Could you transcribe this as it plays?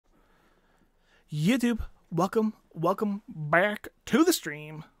YouTube, welcome back to the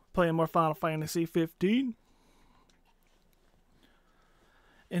stream. Playing more Final Fantasy 15.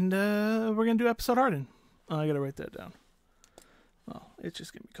 And we're going to do episode Ardyn. Oh, I got to write that down. Well, it's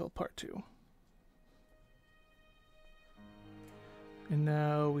just going to be called part 2. And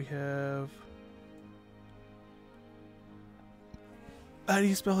now we have... How do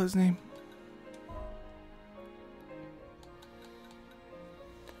you spell his name?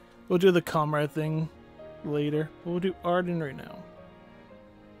 We'll do the comrade thing later. We'll do Ardyn right now.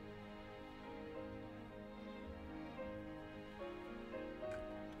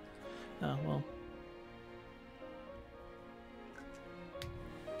 Oh, well.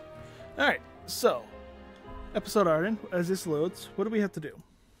 Alright, so. Episode Ardyn, as this loads, what do we have to do?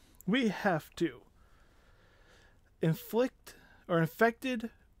 We have to inflicted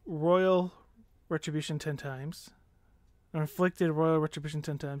royal retribution 10 times. Or inflicted royal retribution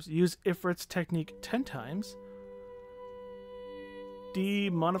 10 times. Use Ifrit's technique 10 times.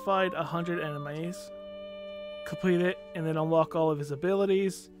 Demodified 100 enemies. Complete it and then unlock all of his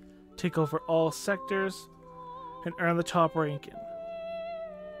abilities. Take over all sectors. And earn the top ranking.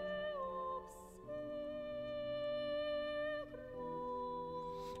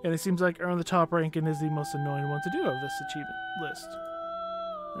 And it seems like earn the top ranking is the most annoying one to do of this achievement list.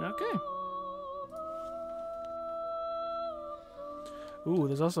 Okay. Ooh,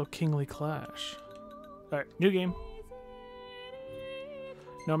 there's also Kingly Clash. Alright, new game.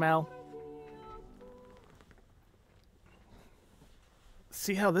 Normal.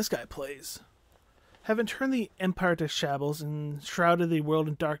 See how this guy plays. Having turned the Empire to shambles and shrouded the world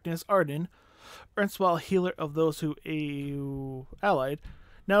in darkness, Ardyn, erstwhile healer of those who allied,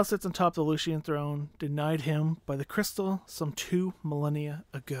 now sits on top of the Lucian throne, denied him by the crystal some 2 millennia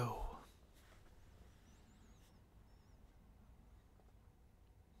ago.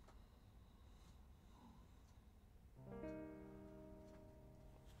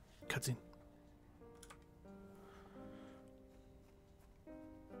 Cutscene.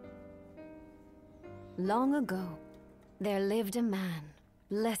 Long ago, there lived a man,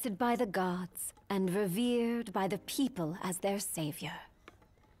 blessed by the gods and revered by the people as their savior.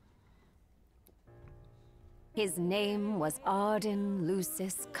 His name was Ardyn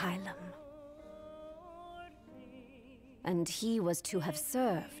Lucis Kylum. And he was to have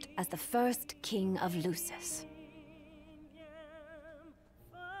served as the first king of Lucis.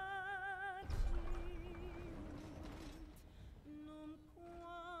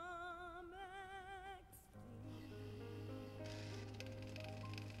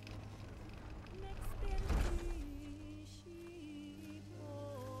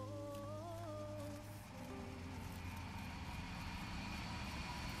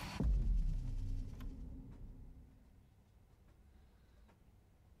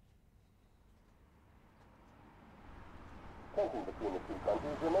 Tension between the two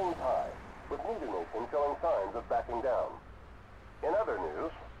countries remains high, with neither nation showing signs of backing down. In other news,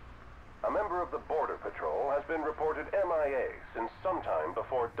 a member of the Border Patrol has been reported MIA since sometime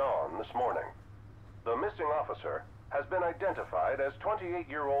before dawn this morning. The missing officer has been identified as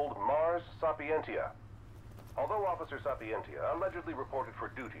 28-year-old Mars Sapientia. Although Officer Sapientia allegedly reported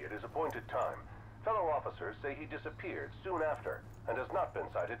for duty at his appointed time, fellow officers say he disappeared soon after and has not been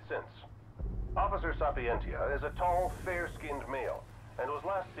sighted since. Officer Sapientia is a tall, fair-skinned male, and was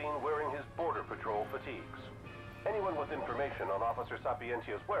last seen wearing his Border Patrol fatigues. Anyone with information on Officer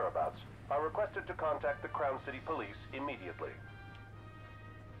Sapientia's whereabouts are requested to contact the Crown City Police immediately.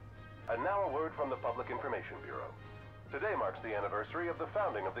 And now a word from the Public Information Bureau. Today marks the anniversary of the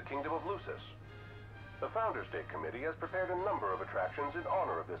founding of the Kingdom of Lucis. The Founders' Day Committee has prepared a number of attractions in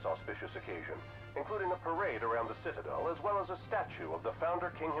honor of this auspicious occasion, including a parade around the Citadel as well as a statue of the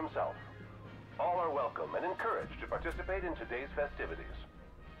Founder King himself. All are welcome and encouraged to participate in today's festivities.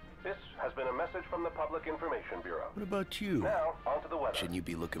 This has been a message from the Public Information Bureau. What about you? Now, on to the weather. Shouldn't you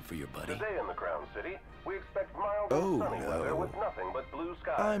be looking for your buddy? Today in the Crown City, we expect mild and sunny weather with nothing but blue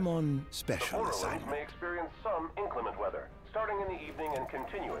skies. I'm on The special borderlands assignment. may experience some inclement weather, starting in the evening and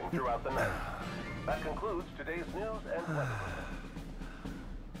continuing throughout the night. That concludes today's news and weather.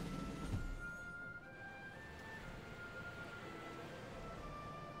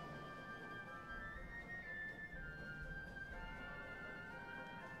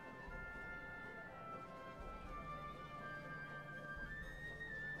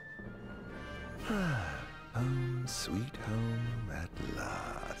 Home, sweet home at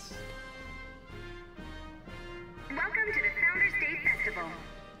last. Welcome to the Founders Day Festival.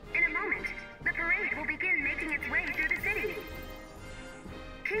 In a moment, the parade will begin making its way through the city.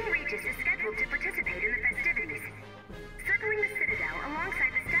 King Regis is scheduled to participate in the festivities, circling the Citadel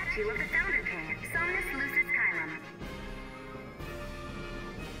alongside the statue of the Founder Kings.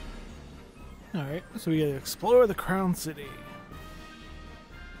 Alright, so we gotta explore the Crown City.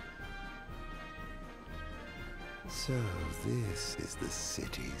 So this is the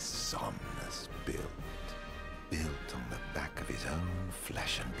city Somnus built. Built on the back of his own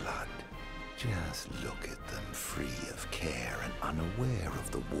flesh and blood. Just look at them, free of care and unaware of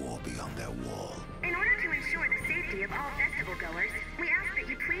the war beyond their wall. In order to ensure the safety of all festival goers, we ask that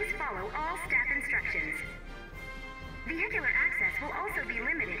you please follow all staff instructions. Vehicular access will also be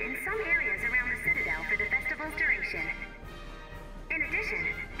limited in some areas around the Citadel for the festival's duration. In addition,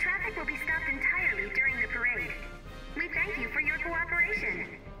 traffic will be stopped entirely during the parade. We thank you for your cooperation.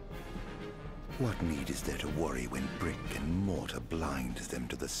 What need is there to worry when brick and mortar blinds them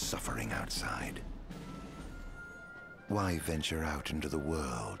to the suffering outside? Why venture out into the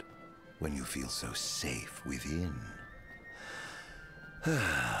world when you feel so safe within?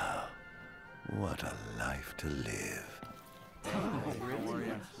 What a life to live.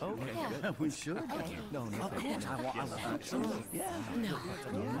 Okay. We should. Okay. No, of course. Absolutely. Yeah. No.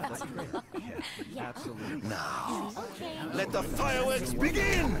 Absolutely. Now, let the fireworks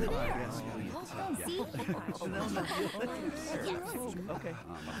begin! Okay.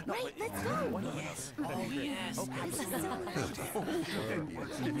 Right, let's go. Yes. Oh, yes.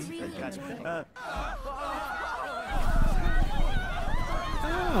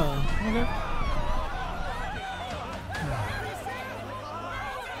 Oh, okay.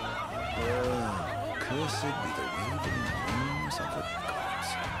 Cursed be the waving wings of the gods.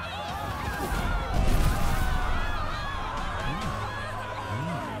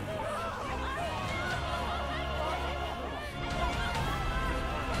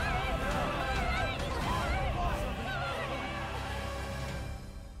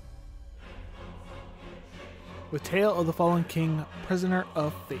 With Tale of the Fallen King, Prisoner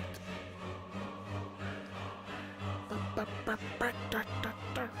of Fate.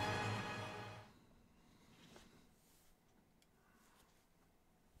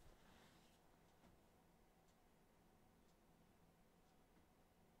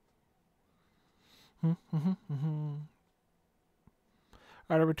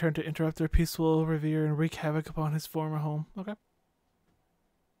 Ardyn returned to interrupt their peaceful revere and wreak havoc upon his former home. Okay.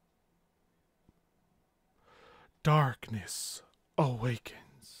 Darkness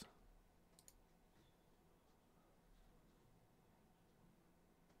awakens.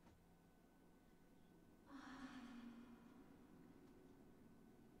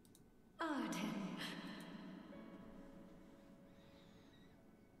 Ardyn.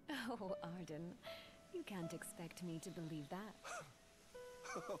 Oh, Ardyn. You can't expect me to believe that.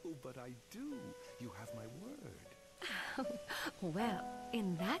 Oh, but I do. You have my word. Well,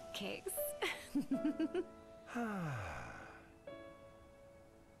 in that case...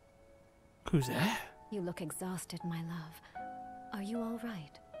 Who's that? You look exhausted, my love. Are you all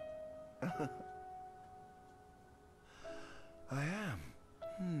right? I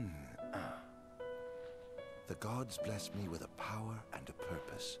am. The gods blessed me with a power and a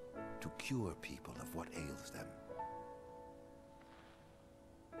purpose to cure people of what ails them.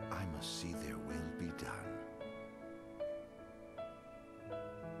 I must see their will be done.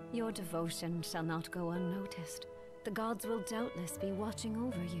 Your devotion shall not go unnoticed. The gods will doubtless be watching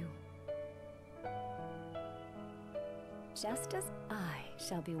over you. Just as I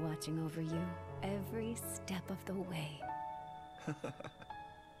shall be watching over you every step of the way.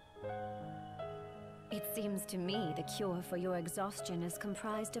 It seems to me the cure for your exhaustion is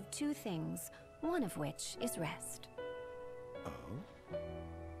comprised of two things, one of which is rest. Oh?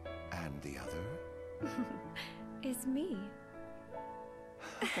 And the other? Is me.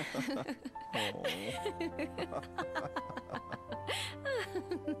 Oh,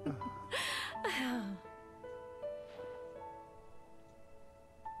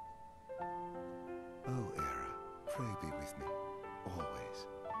 Era, pray be with me, always.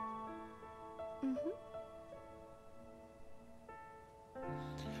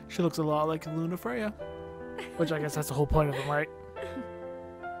 She looks a lot like Luna Freya. Which I guess that's the whole point of them, right?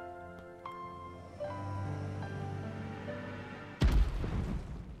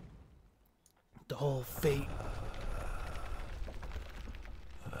 The whole fate.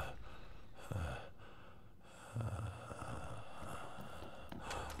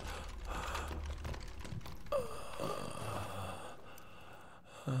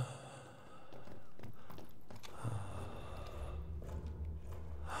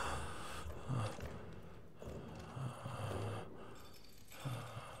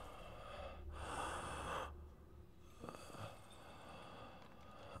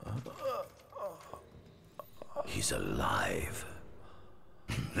 He's alive.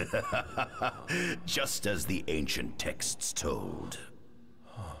 Just as the ancient texts told.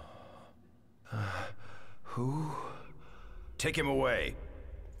 Who? Take him away.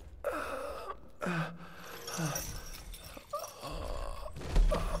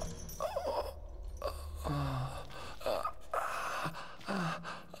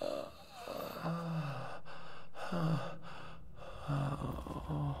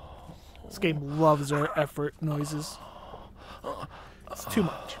 This game loves their effort noises. It's too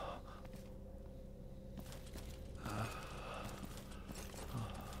much.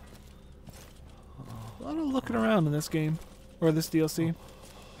 A lot of looking around in this game, or this DLC.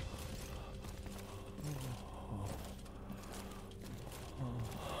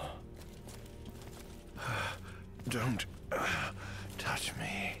 Don't touch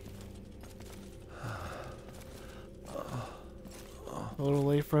me. A little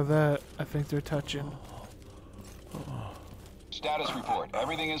late for that. I think they're touching. Status report.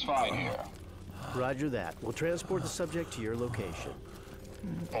 Everything is fine here. Roger that. We'll transport the subject to your location.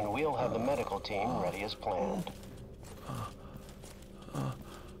 And we'll have the medical team ready as planned.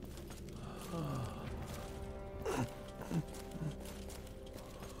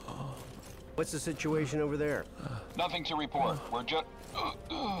 What's the situation over there? Nothing to report. We're just...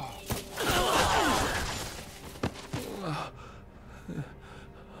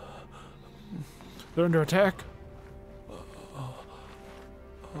 They're under attack.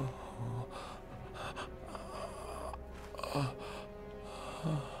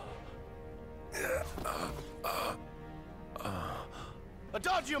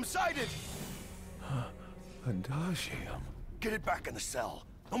 Adagium sighted! Adagium? Get it back in the cell,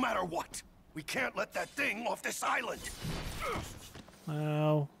 no matter what. We can't let that thing off this island.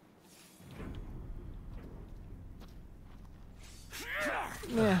 Wow.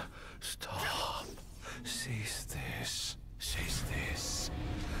 Yeah. Stop. Cease this. Cease this.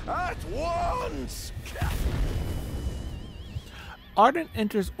 At once! Ardyn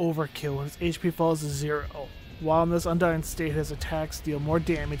enters Overkill when his HP falls to 0. While in this undying state, his attacks deal more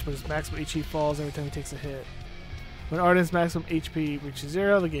damage, but his maximum HP falls every time he takes a hit. When Ardyn's maximum HP reaches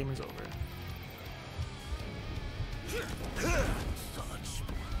 0, the game is over.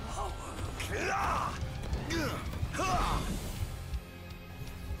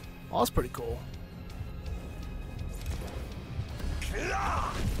 Oh, that's pretty cool.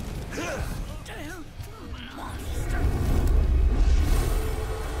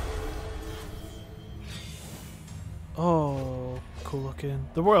 Oh, cool looking.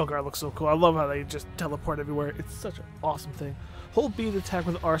 The Royal Guard looks so cool. I love how they just teleport everywhere. It's such an awesome thing. Hold B to attack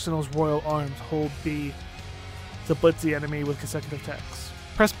with Arsenal's Royal Arms. Hold B to blitz the enemy with consecutive attacks.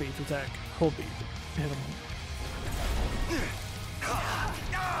 Press B to attack. Hold B to hit him.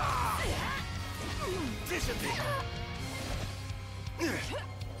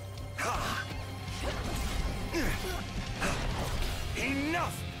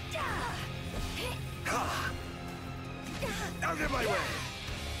 Enough! Out of my way!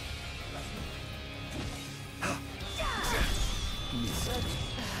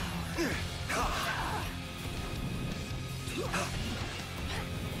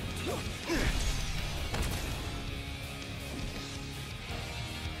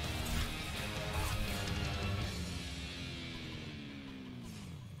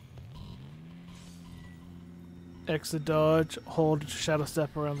 X to dodge, hold shadow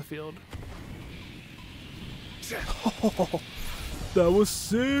step around the field. Oh, that was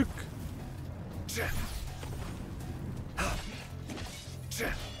sick!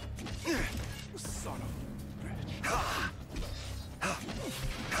 Son of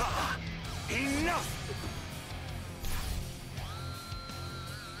enough!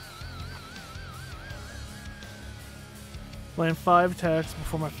 Land 5 attacks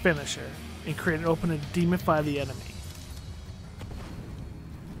before my finisher, and create an opening to demify the enemy.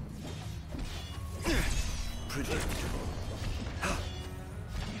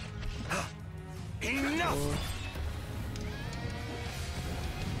 Enough!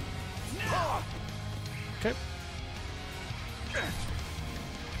 Okay.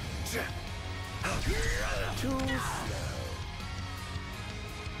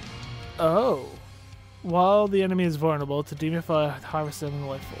 Oh. While the enemy is vulnerable, to demify, harvest them in the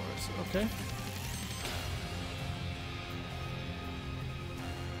life force. Okay.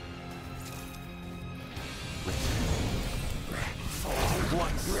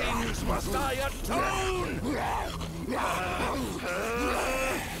 What sins must I atone?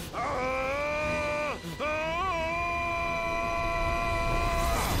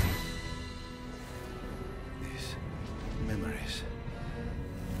 These memories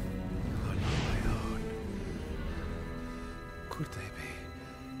are not my own. Could they be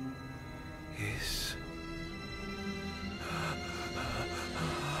his?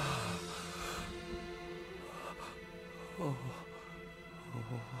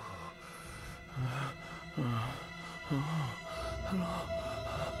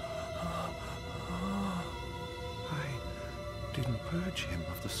 didn't purge him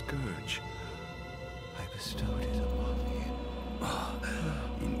of the scourge. I bestowed it upon him. Oh,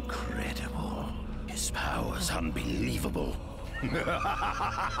 incredible. His power's unbelievable.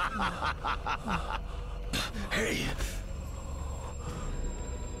 Hey!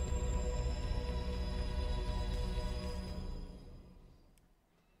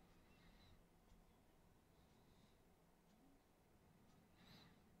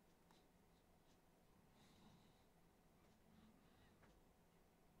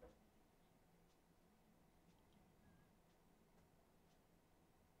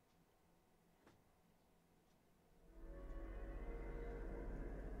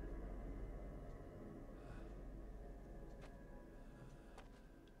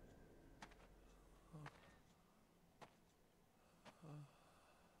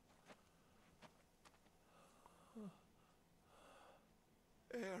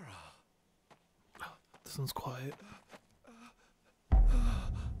 This one's quiet.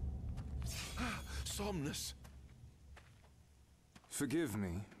 Somnus. Forgive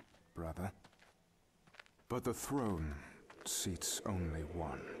me, brother, but the throne seats only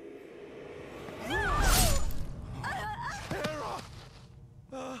one.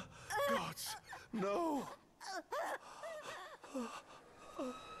 Gods, no!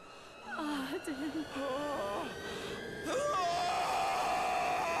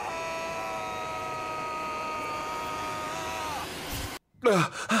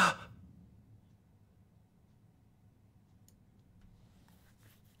 Ardyn.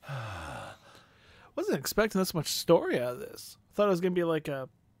 Wasn't expecting this much story out of this. Thought it was gonna be like a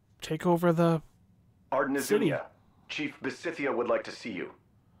take over the Ardyn city. Azunia, Chief Besithia would like to see you.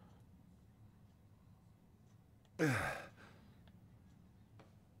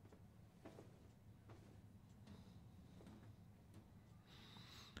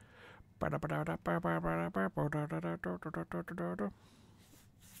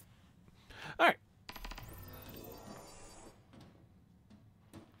 All right.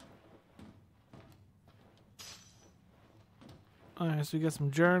 Alright, so we got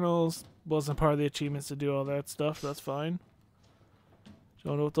some journals. Wasn't part of the achievements to do all that stuff. That's fine.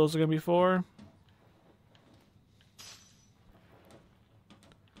 Don't know what those are going to be for.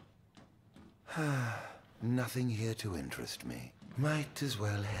 Nothing here to interest me. Might as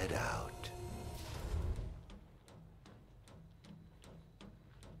well head out.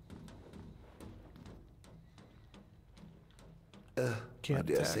 I Can't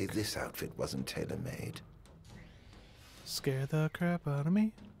dare say attack. this outfit wasn't tailor-made. Scare the crap out of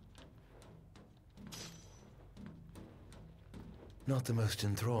me. Not the most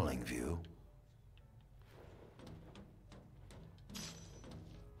enthralling view.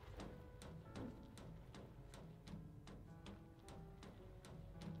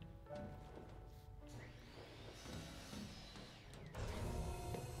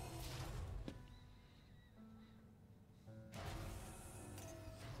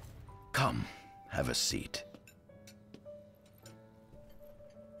 Come, have a seat.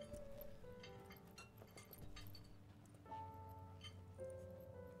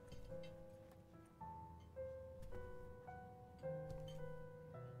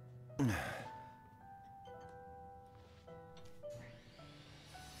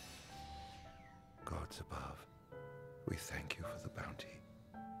 Gods above, we thank you for the bounty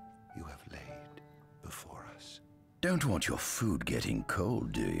you have laid before us. Don't want your food getting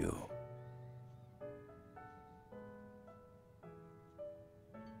cold, do you?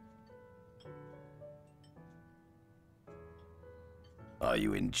 Are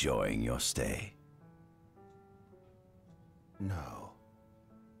you enjoying your stay? No.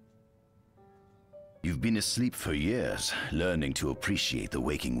 You've been asleep for years. Learning to appreciate the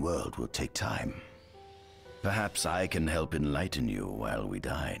waking world will take time. Perhaps I can help enlighten you while we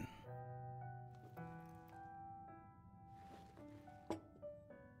dine.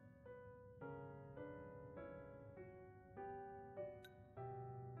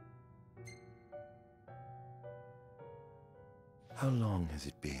 How long has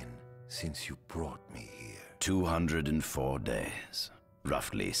it been since you brought me here? 204 days.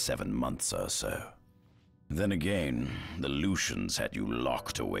 Roughly 7 months or so. Then again, the Lucians had you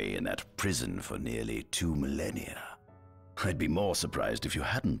locked away in that prison for nearly 2 millennia. I'd be more surprised if you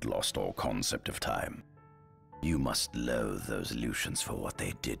hadn't lost all concept of time. You must loathe those Lucians for what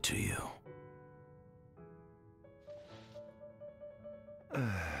they did to you.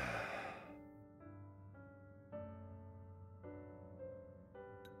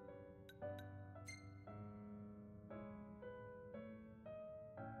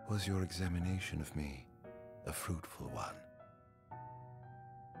 Was your examination of me a fruitful one?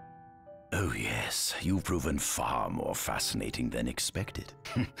 Oh yes, you've proven far more fascinating than expected.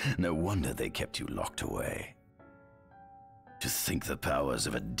 No wonder they kept you locked away. To think the powers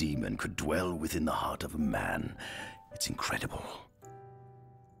of a demon could dwell within the heart of a man, it's incredible.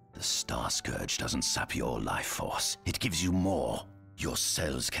 The Star Scourge doesn't sap your life force, it gives you more. Your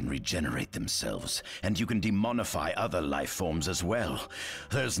cells can regenerate themselves, and you can demonify other life forms as well.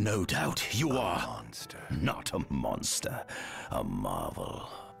 There's no doubt you are A monster. not a monster, a marvel.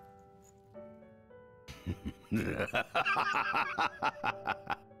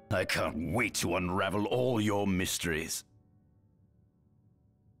 I can't wait to unravel all your mysteries.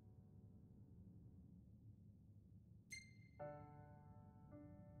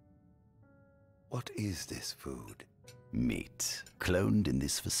 What is this food? Meat, cloned in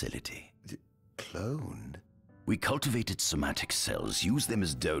this facility. Cloned? We cultivated somatic cells, used them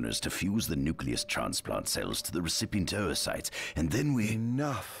as donors to fuse the nucleus transplant cells to the recipient oocytes, and then we...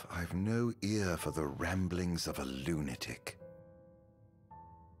 Enough! I've no ear for the ramblings of a lunatic.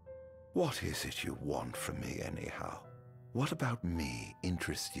 What is it you want from me, anyhow? What about me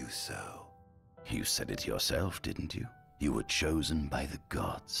interests you so? You said it yourself, didn't you? You were chosen by the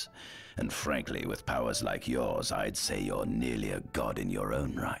gods. And frankly, with powers like yours, I'd say you're nearly a god in your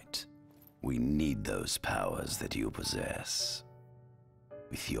own right. We need those powers that you possess.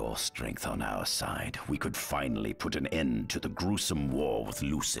 With your strength on our side, we could finally put an end to the gruesome war with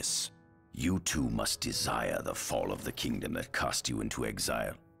Lucis. You too must desire the fall of the kingdom that cast you into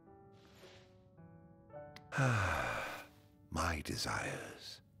exile. My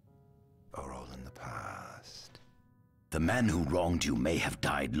desires are all in the past. The man who wronged you may have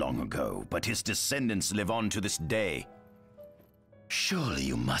died long ago, but his descendants live on to this day. Surely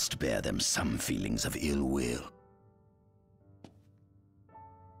you must bear them some feelings of ill will.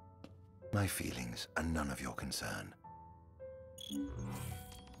 My feelings are none of your concern.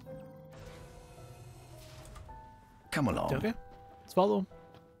 Come along. Okay, let's follow him.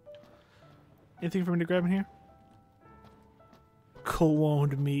 Anything for me to grab in here?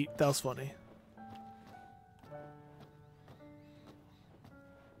 Cloned meat. That was funny.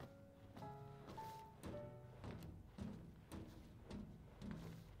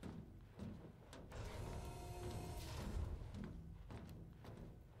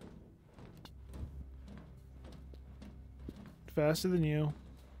 Faster than you.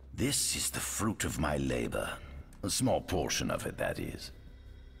 This is the fruit of my labor. A small portion of it, that is.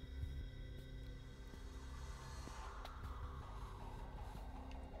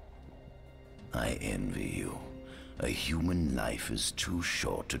 I envy you. A human life is too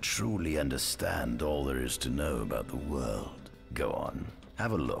short to truly understand all there is to know about the world. Go on,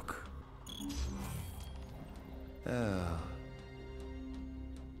 have a look. Oh.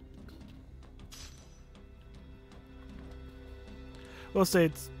 I'll say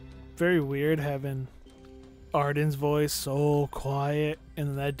it's very weird having Ardyn's voice so quiet and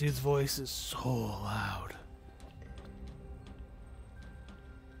then that dude's voice is so loud.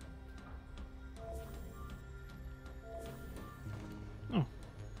 Oh,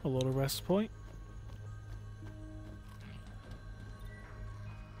 a little rest point.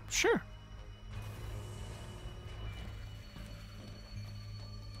 Sure.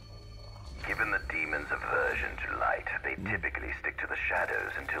 Given the demon's aversion to light, they typically stick to the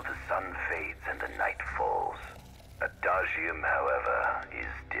shadows until the sun fades and the night falls. Adagium, however,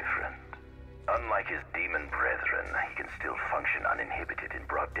 is different. Unlike his demon brethren, he can still function uninhibited in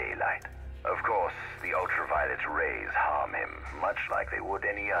broad daylight. Of course, the ultraviolet rays harm him, much like they would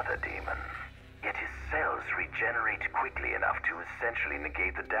any other demon. Yet his cells regenerate quickly enough to essentially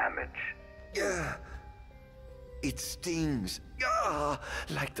negate the damage. Yeah. It stings,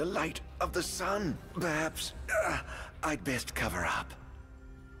 like the light of the sun. Perhaps I'd best cover up.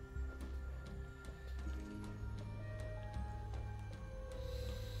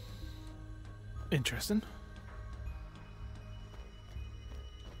 Interesting.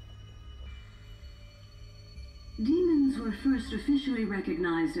 Demons were first officially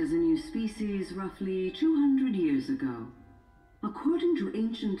recognized as a new species roughly 200 years ago. According to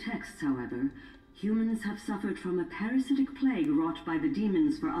ancient texts, however, humans have suffered from a parasitic plague wrought by the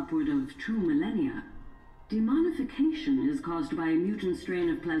demons for upward of 2 millennia. Demonification is caused by a mutant strain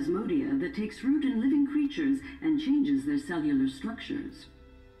of plasmodia that takes root in living creatures and changes their cellular structures.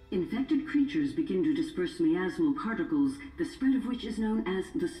 Infected creatures begin to disperse miasmal particles, the spread of which is known as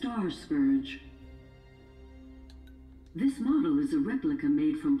the Star Scourge. This model is a replica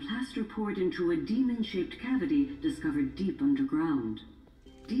made from plaster poured into a demon-shaped cavity discovered deep underground.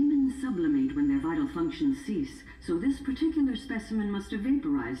 Demons sublimate when their vital functions cease, so this particular specimen must have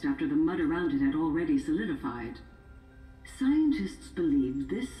vaporized after the mud around it had already solidified. Scientists believed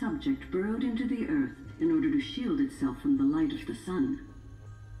this subject burrowed into the Earth in order to shield itself from the light of the sun.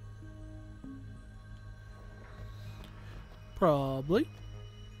 Probably.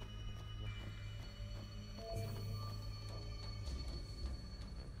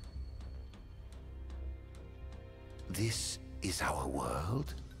 This is our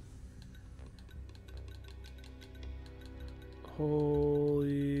world?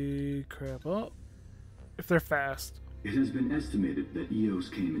 Holy crap. Oh, if they're fast. It has been estimated that Eos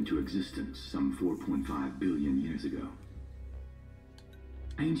came into existence some 4.5 billion years ago.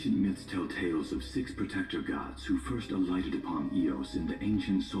 Ancient myths tell tales of 6 protector gods who first alighted upon Eos in the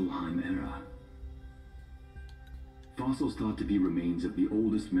ancient Solheim era. Fossils thought to be remains of the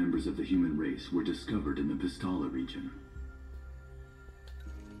oldest members of the human race were discovered in the Pistala region.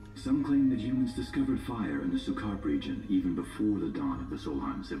 Some claim that humans discovered fire in the Sukarp region even before the dawn of the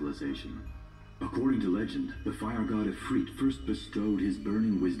Solheim civilization. According to legend, the fire god Ifrit first bestowed his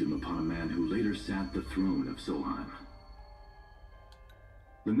burning wisdom upon a man who later sat the throne of Solheim.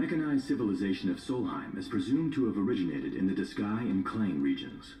 The mechanized civilization of Solheim is presumed to have originated in the Diskai and Klang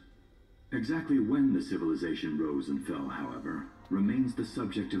regions. Exactly when the civilization rose and fell, however, remains the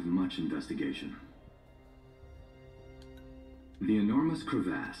subject of much investigation. The enormous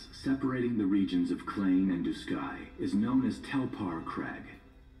crevasse separating the regions of Klang and Diskai is known as Telpar Crag.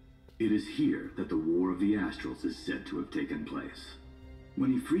 It is here that the War of the Astrals is said to have taken place.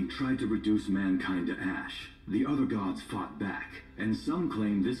 When Ifrit tried to reduce mankind to ash, the other gods fought back, and some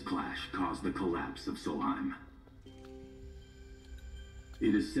claim this clash caused the collapse of Solheim.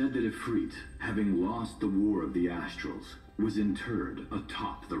 It is said that Ifrit, having lost the War of the Astrals, was interred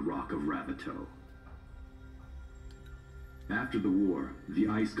atop the Rock of Ravito. After the war, the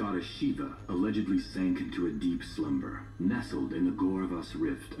ice goddess Shiva allegedly sank into a deep slumber, nestled in the Goravas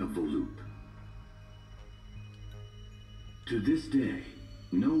Rift of Volup. To this day,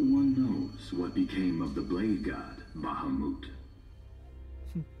 no one knows what became of the blade god Bahamut.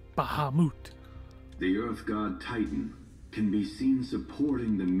 Bahamut. The earth god Titan can be seen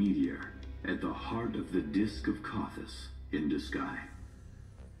supporting the meteor at the heart of the disk of Kothis in Diskai.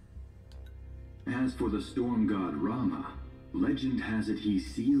 As for the storm god Rama, legend has it he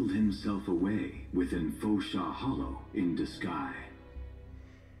sealed himself away within Fosha Hollow in Diskai.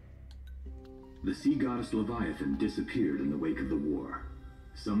 The sea goddess Leviathan disappeared in the wake of the war.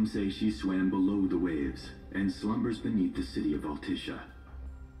 Some say she swam below the waves and slumbers beneath the city of Altisha.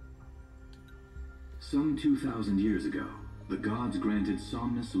 Some 2,000 years ago, the gods granted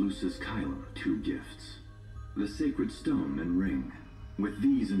Somnus Lucis Kylum 2 gifts: the sacred stone and ring. With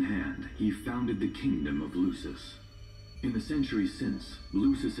these in hand, he founded the kingdom of Lucis. In the centuries since,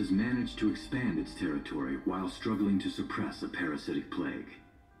 Lucis has managed to expand its territory while struggling to suppress a parasitic plague.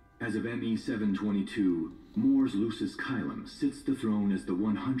 As of ME 722, Mor's Lucis Kylum sits the throne as the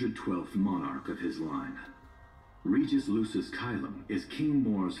 112th monarch of his line. Regis Lucis Kylum is King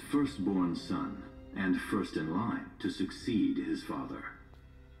Mor's firstborn son, and first in line to succeed his father.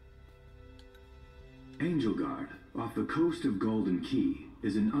 Angelgard, off the coast of Golden Key,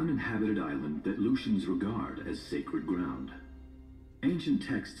 is an uninhabited island that Lucians regard as sacred ground. Ancient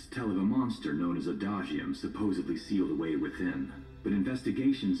texts tell of a monster known as Adagium supposedly sealed away within, but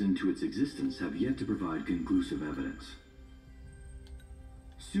investigations into its existence have yet to provide conclusive evidence.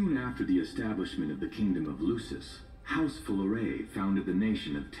 Soon after the establishment of the Kingdom of Lucis, House Fulleré founded the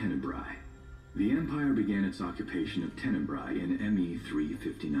nation of Tenebrae. The Empire began its occupation of Tenebrae in ME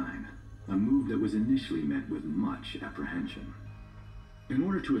 359, a move that was initially met with much apprehension. In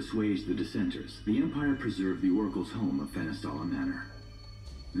order to assuage the dissenters, the Empire preserved the Oracle's home of Fenestala Manor.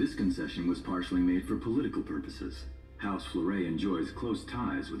 This concession was partially made for political purposes. House Fleuret enjoys close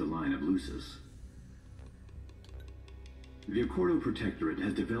ties with the line of Lucis. The Accordo Protectorate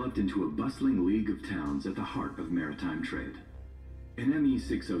has developed into a bustling league of towns at the heart of maritime trade. In ME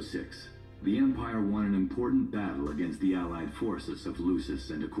 606, the Empire won an important battle against the allied forces of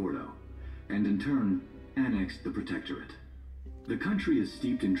Lucis and Accordo, and in turn, annexed the Protectorate. The country is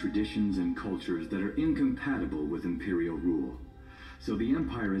steeped in traditions and cultures that are incompatible with imperial rule, so the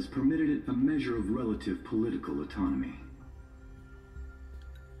Empire has permitted it a measure of relative political autonomy.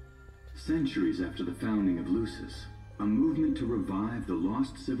 Centuries after the founding of Lucis, a movement to revive the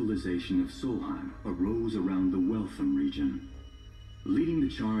lost civilization of Solheim arose around the Weltham region. Leading the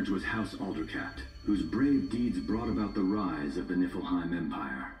charge was House Aldercat, whose brave deeds brought about the rise of the Niflheim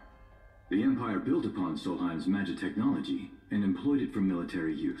Empire. The Empire built upon Solheim's magic technology and employed it for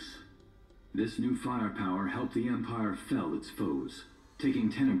military use. This new firepower helped the Empire fell its foes, taking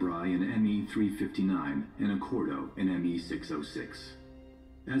Tenebrae in ME 359 and Accordo in ME 606.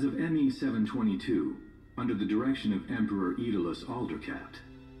 As of ME 722, under the direction of Emperor Aedalus Aldercat.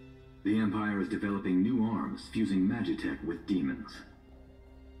 The Empire is developing new arms, fusing magitech with demons.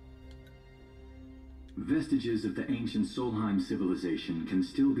 Vestiges of the ancient Solheim civilization can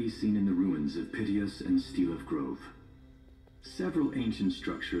still be seen in the ruins of Piteous and Steelif Grove. Several ancient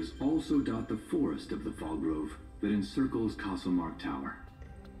structures also dot the forest of the Fall Grove that encircles Castlemark Tower.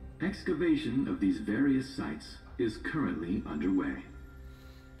 Excavation of these various sites is currently underway.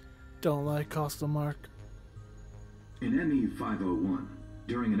 Don't like Castlemark. In ME 501,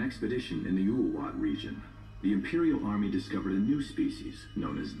 during an expedition in the Ulwat region, the Imperial Army discovered a new species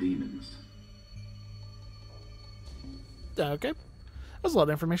known as demons. Okay. That's a lot of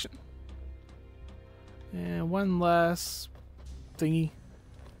information. And one last thingy.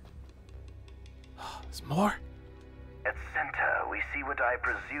 There's more. At center, we see what I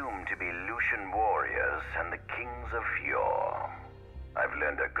presume to be Lucian warriors and the kings of yore. I've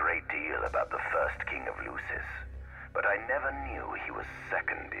learned a great deal about the first king of Lucis, but I never knew he was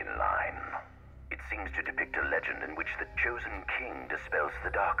second in line. It seems to depict a legend in which the chosen king dispels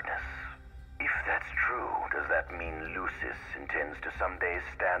the darkness. If that's true, does that mean Lucis intends to someday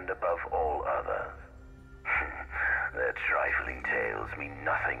stand above all others? Their trifling tales mean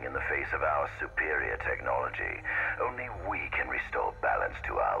nothing in the face of our superior technology. Only we can restore balance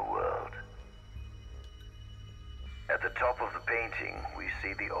to our world. At the top of the painting, we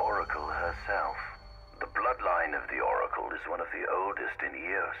see the Oracle herself. The bloodline of the Oracle is one of the oldest in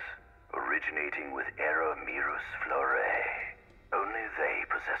Eos, originating with Eromirus Flore. Only they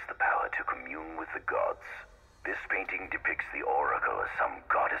possess the power to commune with the gods. This painting depicts the Oracle as some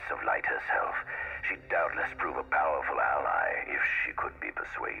goddess of light herself. She'd doubtless prove a powerful ally if she could be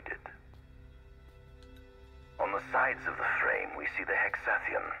persuaded. On the sides of the frame, we see the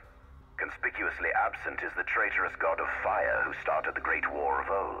Hexathian. Conspicuously absent is the traitorous god of fire who started the Great War of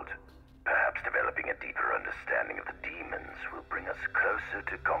old. Perhaps developing a deeper understanding of the demons will bring us closer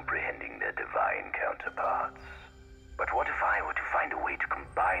to comprehending their divine counterparts. But what if I were to find a way to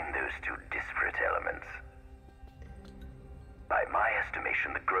combine those two disparate elements? By my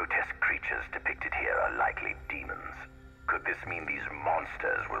estimation, the grotesque creatures depicted here are likely demons. Could this mean these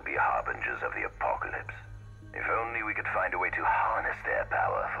monsters will be harbingers of the apocalypse? If only we could find a way to harness their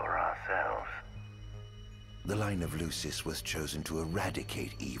power for ourselves. The line of Lucis was chosen to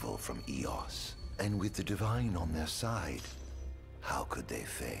eradicate evil from Eos, and with the divine on their side, how could they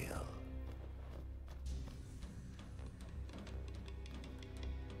fail?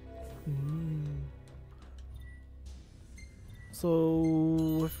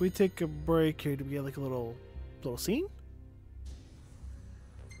 So if we take a break here, do we get like a little scene?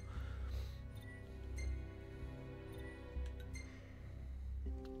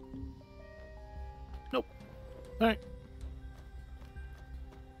 Nope. All right.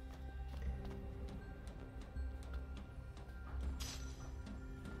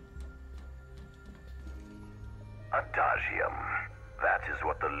 Adagium. That is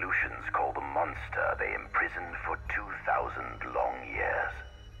what the Lucians call the monster they imprisoned for 2,000 long years.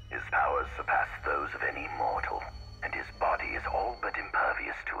 His powers surpass those of any mortal, and his body is all but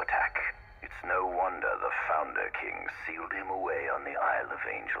impervious to attack. It's no wonder the Founder King sealed him away on the Isle of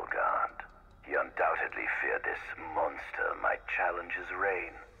Angel Guard. He undoubtedly feared this monster might challenge his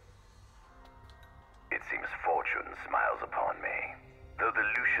reign. It seems fortune smiles upon me. Though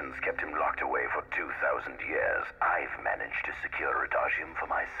the Lucians kept him locked away for 2,000 years, I've managed to secure Adagium for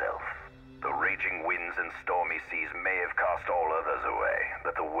myself. The raging winds and stormy seas may have cast all others away,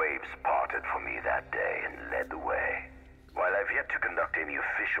 but the waves parted for me that day and led the way. While I've yet to conduct any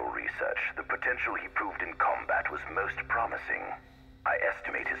official research, the potential he proved in combat was most promising. I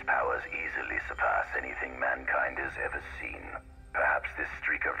estimate his powers easily surpass anything mankind has ever seen. Perhaps this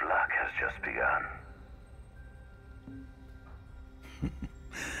streak of luck has just begun.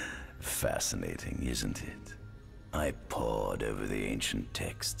 Fascinating, isn't it? I pored over the ancient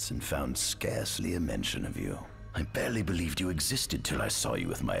texts and found scarcely a mention of you. I barely believed you existed till I saw you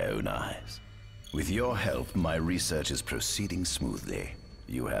with my own eyes. With your help, my research is proceeding smoothly.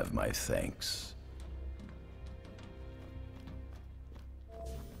 You have my thanks.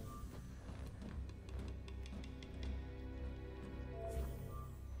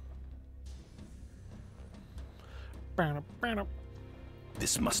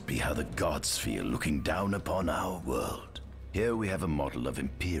 This must be how the gods feel looking down upon our world. Here we have a model of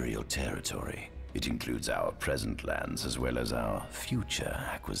imperial territory. It includes our present lands as well as our future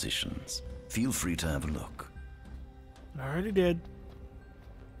acquisitions. Feel free to have a look. I already did.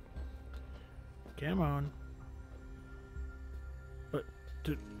 Come on. But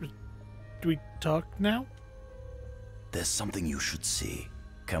do we talk now? There's something you should see.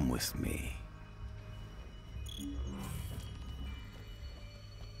 Come with me.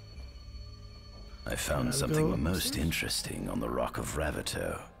 I found something most interesting on the Rock of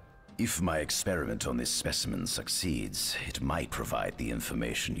Ravito. If my experiment on this specimen succeeds, it might provide the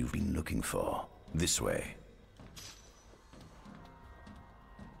information you've been looking for. This way.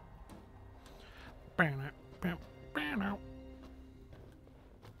 I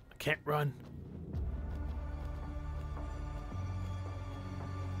can't run.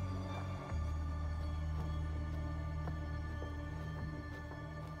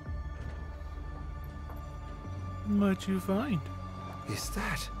 What'd you find? Is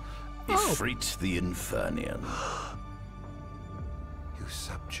that? Ifrit the Infernian. You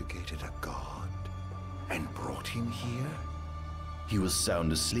subjugated a god and brought him here? He was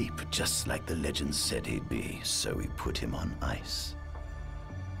sound asleep, just like the legend said he'd be, so we put him on ice.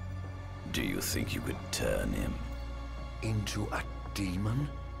 Do you think you could turn him into a demon?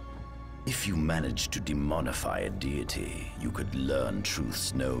 If you managed to demonify a deity, you could learn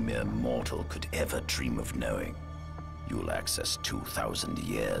truths no mere mortal could ever dream of knowing. You'll access 2,000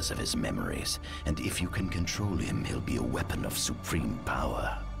 years of his memories, and if you can control him, he'll be a weapon of supreme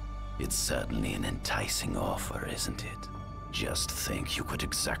power. It's certainly an enticing offer, isn't it? Just think you could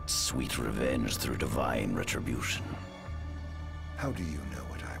exact sweet revenge through divine retribution. How do you know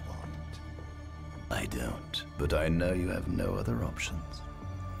what I want? I don't, but I know you have no other options.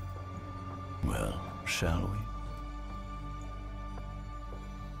 Well, shall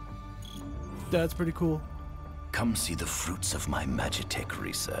we? That's pretty cool. Come see the fruits of my magitech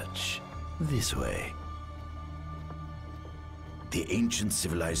research. This way. The ancient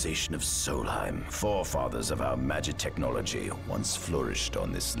civilization of Solheim, forefathers of our magic technology, once flourished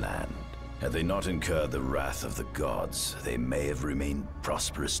on this land. Had they not incurred the wrath of the gods, they may have remained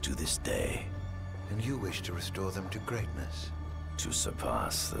prosperous to this day. And you wish to restore them to greatness? To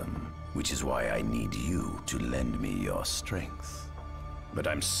surpass them, which is why I need you to lend me your strength. But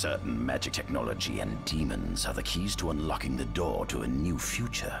I'm certain magic technology and demons are the keys to unlocking the door to a new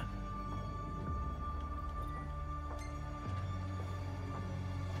future.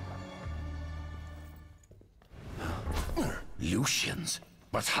 Lucians?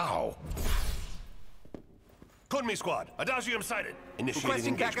 But how? Kunmi Squad, Adagium sighted. Initiating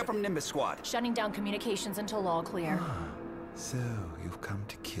Requesting engagement. backup from Nimbus Squad. Shutting down communications until all clear. So, you've come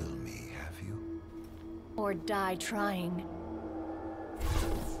to kill me, have you? Or die trying.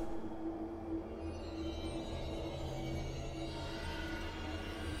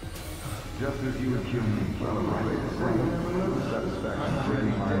 Just as you and humans celebrate the same satisfaction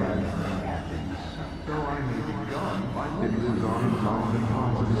training my life captains. So I may be gone by it was on some the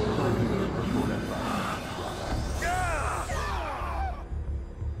positive surface.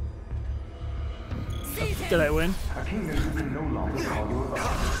 Did I win? A kingdom can no longer call you a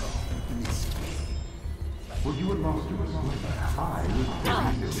god. Would you have lost to us? I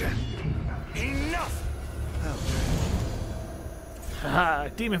would say Enough! Haha,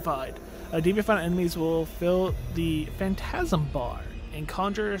 demonified. Demonified enemies will fill the Phantasm bar and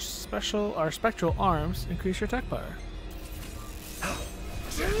conjure spectral arms, increase your attack power.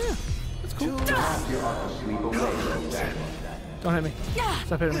 Yeah, that's cool. Don't hit me.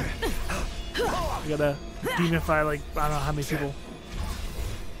 Stop hitting me. You gotta demonify like, I don't know how many people.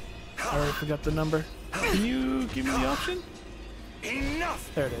 I already forgot the number. Can you give me the option?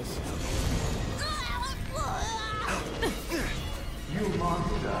 Enough! There it is. you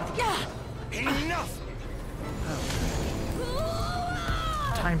monster. Enough!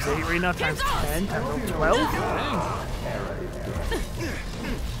 Times 8 right now, times 10, times 12? Dang.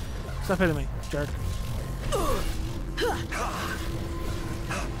 Stop hitting me, jerk.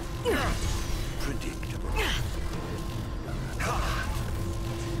 Predictable.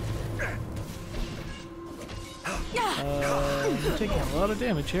 I'm taking a lot of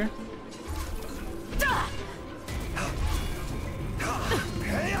damage here.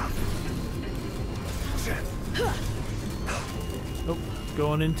 Nope,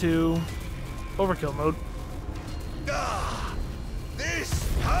 going into overkill mode. This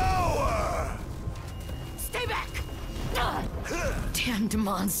power! Stay back! Damned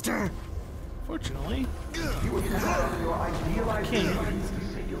monster! Fortunately, I can't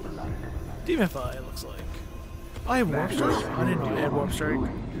demify, it looks like. I have warp strike. I didn't do add warp strike.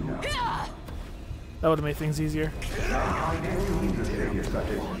 That would have made things easier.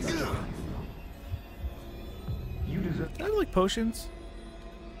 I like potions.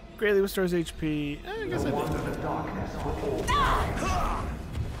 Greatly restores HP. I guess I did.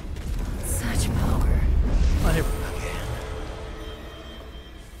 Such power. Oh, here.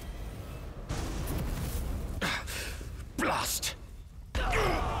 Blast!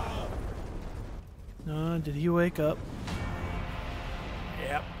 Did he you wake up.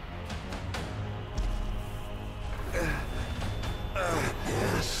 Yep.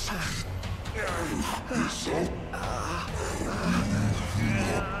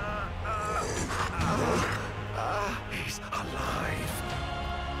 He's alive.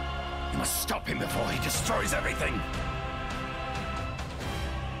 You must stop him before he destroys everything.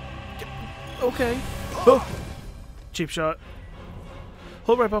 Okay. Oh. Cheap shot.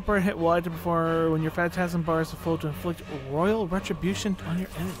 Hold right bumper and hit Y to perform when your phantasm bar is full to inflict royal retribution on your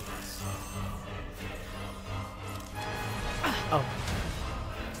enemies. Oh.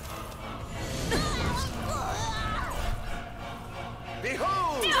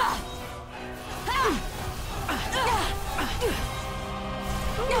 Behold!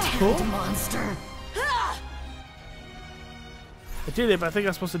 Cool. Monster. I did it, but I think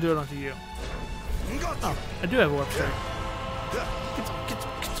I'm supposed to do it onto you. Oh, I do have a warp strike.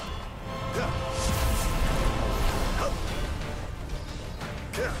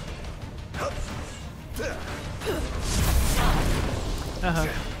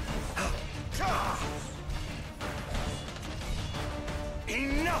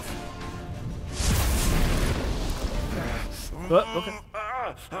 Enough! Okay.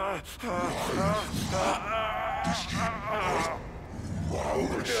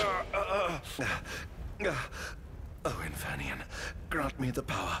 Oh, Infernian, grant me the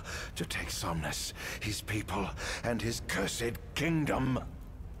power to take Somnus, his people, and his cursed kingdom,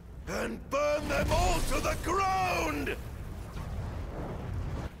 And burn them all to the ground!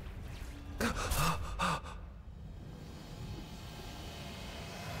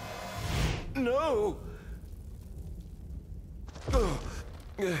 No!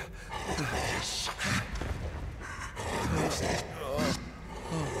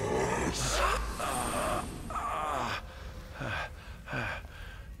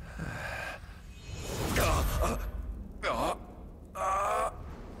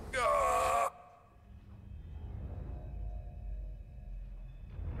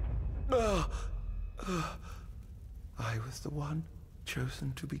 I was the one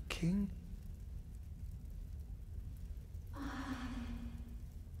chosen to be king?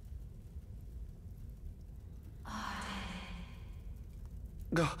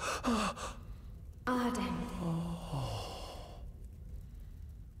 Ardyn.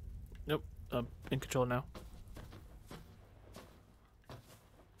 Nope. I'm in control now.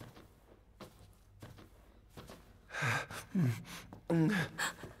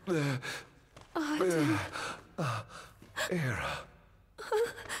 Ardyn. Era.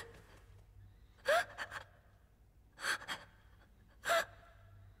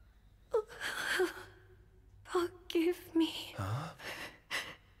 Forgive me.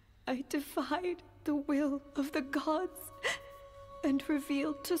 I defied the will of the gods and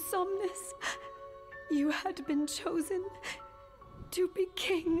revealed to Somnus you had been chosen to be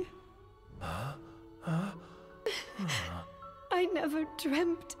king. I never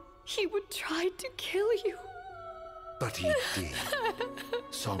dreamt he would try to kill you. But he did.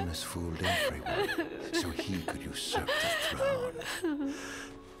 Somnus fooled everyone, so he could usurp the throne.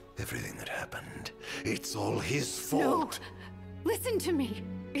 Everything that happened, it's all his fault. No. Listen to me.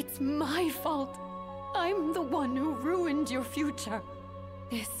 It's my fault. I'm the one who ruined your future.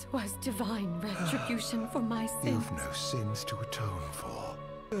 This was divine retribution for my sins. You've no sins to atone for.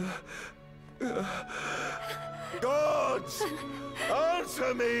 Gods!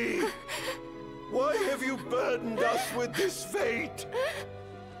 Answer me! Why have you burdened us with this fate?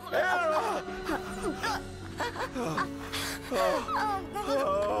 Era!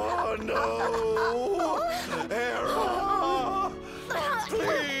 Oh no! Era!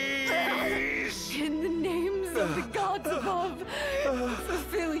 Please! In the names of the gods above,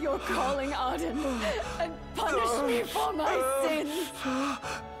 fulfill your calling, Ardyn, and punish me for my sins.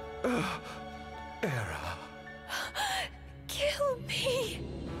 Era. Kill me.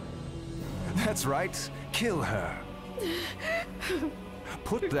 That's right. Kill her.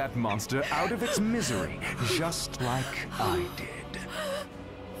 Put that monster out of its misery, just like I did.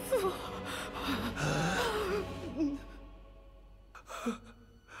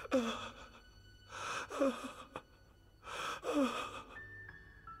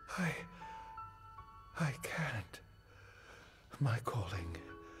 I can't. My calling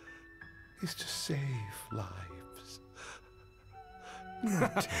is to save lives.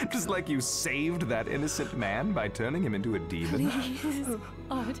 Just like you saved that innocent man by turning him into a demon. Please,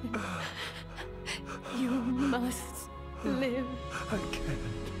 Ardyn. You must live. I can't.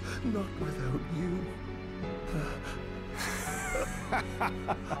 Not without you.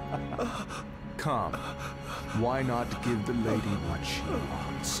 Come. Why not give the lady what she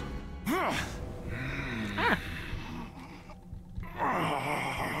wants?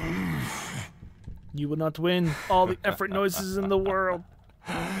 You will not win. All the effort noises in the world.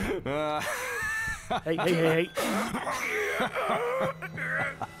 Hey, hey, hey, hey.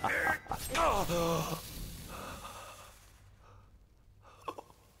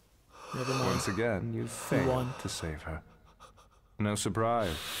 Once again, you failed to save her. No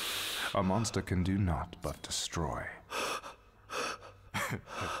surprise. A monster can do naught but destroy.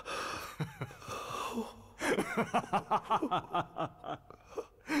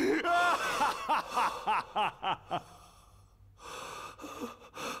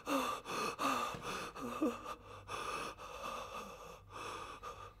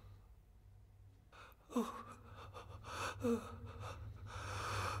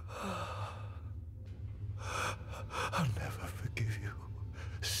 I'll never forgive you,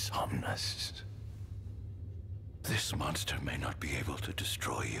 Somnus. This monster may not be able to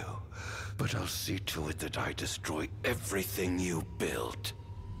destroy you, but I'll see to it that I destroy everything you built.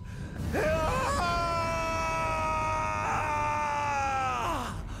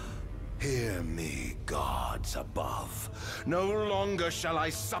 Hear me, gods above. No longer shall I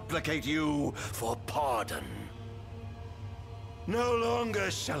supplicate you for pardon. No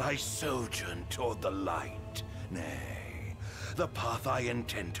longer shall I sojourn toward the light. Nay, the path I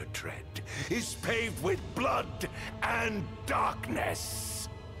intend to tread is paved with blood and darkness.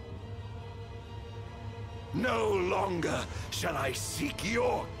 No longer shall I seek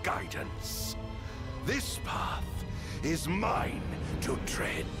your guidance. This path is mine to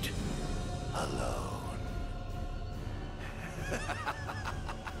tread alone.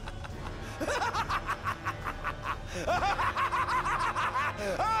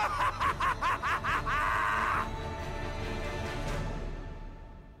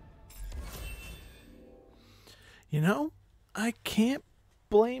 You know, I can't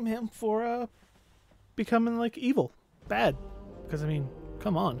blame him for becoming like evil, bad. Because I mean,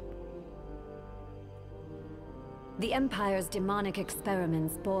 come on. The Empire's demonic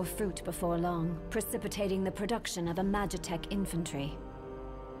experiments bore fruit before long, precipitating the production of a Magitech infantry.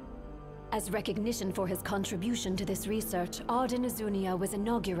 As recognition for his contribution to this research, Ardyn Azunia was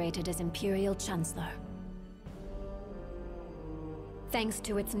inaugurated as Imperial Chancellor. Thanks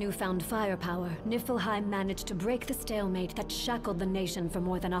to its newfound firepower, Niflheim managed to break the stalemate that shackled the nation for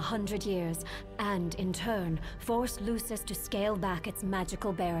more than 100 years, and, in turn, forced Lucis to scale back its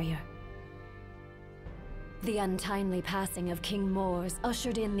magical barrier. The untimely passing of King Mors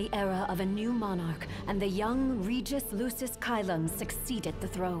ushered in the era of a new monarch, and the young Regis Lucis Kylum succeeded the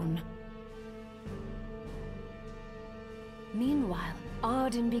throne. Meanwhile,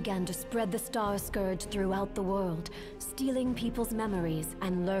 Ardyn began to spread the Star Scourge throughout the world, stealing people's memories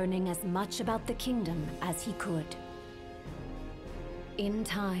and learning as much about the kingdom as he could. In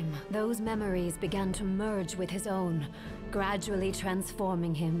time, those memories began to merge with his own, gradually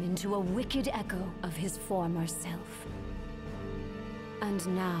transforming him into a wicked echo of his former self. And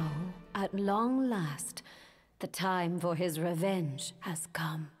now, at long last, the time for his revenge has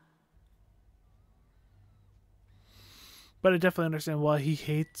come. But I definitely understand why he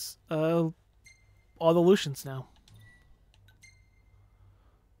hates all the Lucians now.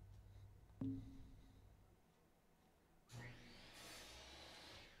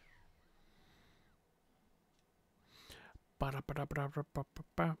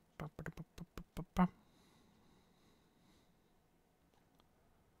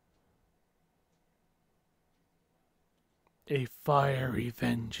 A fiery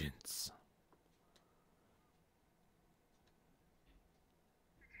vengeance.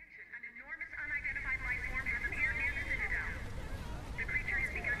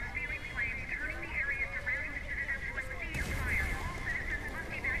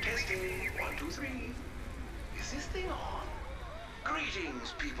 Testing, 1, 2, 3. Is this thing on?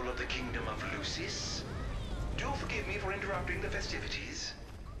 Greetings, people of the Kingdom of Lucis. Do forgive me for interrupting the festivities,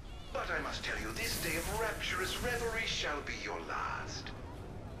 but I must tell you, this day of rapturous revelry shall be your last.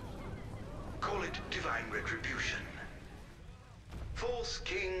 Call it divine retribution. False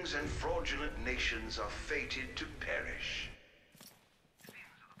kings and fraudulent nations are fated to perish.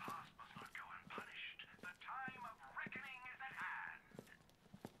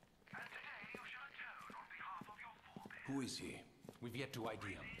 Who is he? We've yet to ID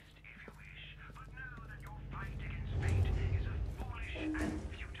him.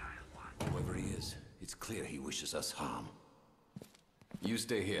 Whoever he is, it's clear he wishes us harm. You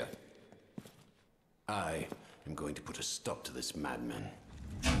stay here. I am going to put a stop to this madman.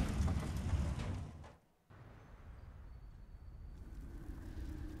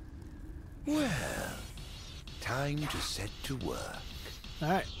 Well, time to set to work.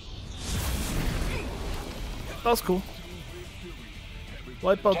 Alright. That was cool.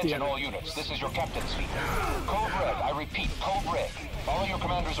 Wipe out the Attention all units, this is your captain speaking. Code Red, I repeat, Code Red. Follow your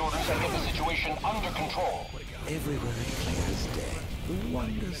commander's orders and get the situation under control. Everywhere clear as day. The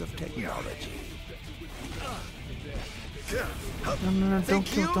wonders of technology. No, don't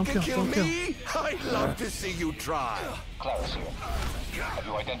kill. I'd love to see you try. Clara's here. Have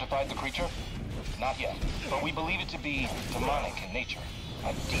you identified the creature? Not yet, but we believe it to be demonic in nature.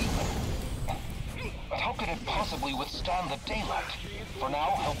 A demon. But how could it possibly withstand the daylight? For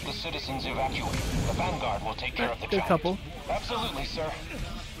now, help the citizens evacuate. The Vanguard will take care of the giant. Couple. Absolutely, sir.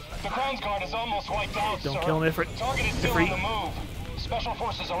 The Crown's Guard is almost wiped out, Don't sir. kill him, Target is still on the move. Special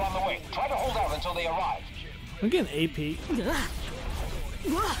forces are on the way. Try to hold out until they arrive. I'm getting AP.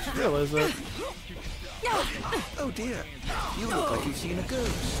 Real is it? Oh dear, you look like you've seen a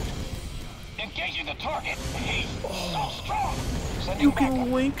ghost. Engaging the target. He's so strong. Sending You can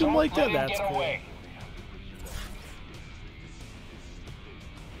backup. link him Don't like let that. him That's get cool. away.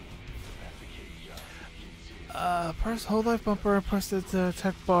 Press hold life bumper, press the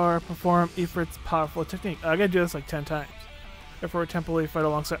tech bar, perform Ifrit's powerful technique. I gotta do this like 10 times. Therefore, temporarily fight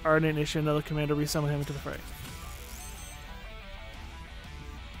alongside Ardyn and issue another command to resummon him into the fray.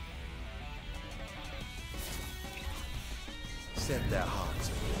 Set their hearts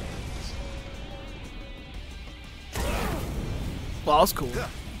ablaze. Well, that was cool.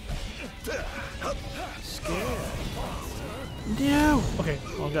 Scared. No. Okay,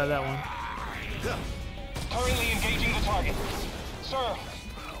 well, got that one. Currently engaging the target. Sir,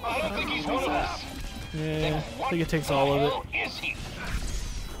 I don't think he's one of us. Yeah, I think it takes all of it. Is he?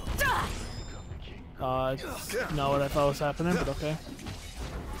 It's not what I thought was happening, but okay.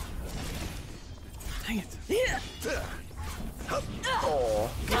 Dang it. Oh,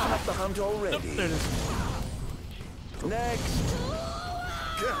 giving up the hunt already. Nope, there it is. Next.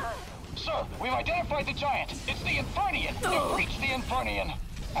 Sir, we've identified the giant. It's the Infernian. You've reached the Infernian.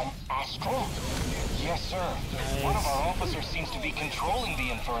 An astral? Yes, sir. Nice. One of our officers seems to be controlling the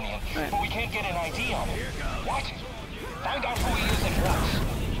Infernian, but we can't get an ID on him. What? Find out who he is and what.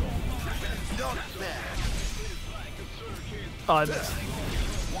 Not bad. Oh, I missed.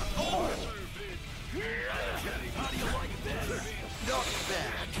 Not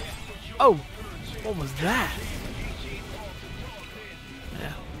bad. Oh, what was that?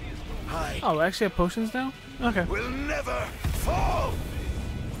 Yeah. Hi. Oh, we actually have potions now? Okay. We'll never fall.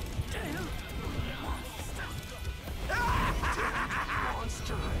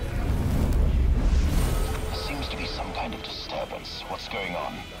 There seems to be some kind of disturbance. What's going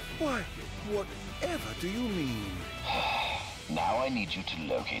on? Why, whatever do you mean? Now I need you to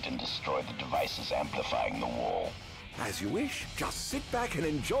locate and destroy the devices amplifying the wall. As you wish, just sit back and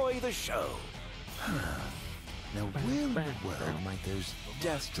enjoy the show. Now, where in the world might those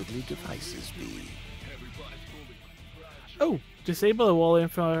dastardly devices be? Oh, disable the wall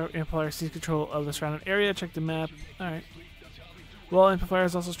amplifier, seize control of the surrounding area, check the map. Alright. Wall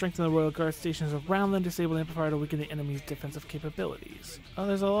amplifiers also strengthen the Royal Guard stations around them. Disable the amplifier to weaken the enemy's defensive capabilities. Oh,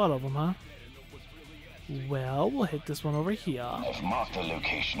 there's a lot of them, huh? Well, we'll hit this one over here. I've marked the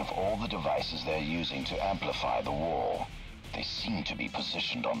location of all the devices they're using to amplify the wall. They seem to be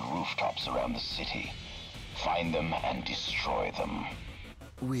positioned on rooftops around the city. Find them and destroy them.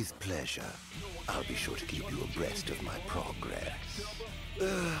 With pleasure. I'll be sure to keep you abreast of my progress.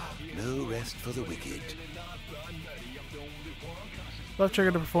 No rest for the wicked. Left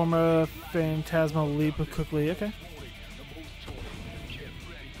trigger to perform a phantasmal leap quickly. Okay.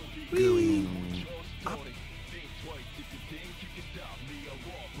 Going up.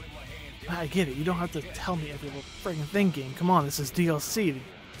 I get it. You don't have to tell me every little friggin' thing, game. Come on, this is DLC.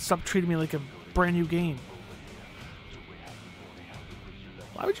 Stop treating me like a brand new game.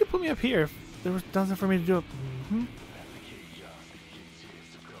 Why would you put me up here if there was nothing for me to do it?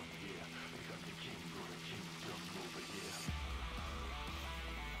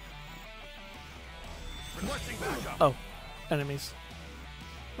 Oh, enemies.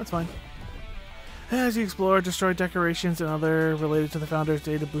 That's fine. As you explore, destroy decorations and other related to the Founder's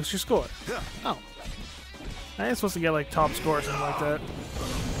Day to boost your score. Oh. I ain't supposed to get like top score or something like that.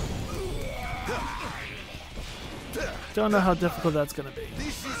 Don't know how difficult that's gonna be.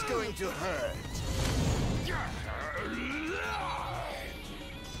 This is going to hurt.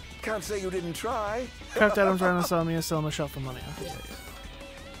 Can't say you didn't try. Craft items around and sell me and sell them a shelf for money. Okay.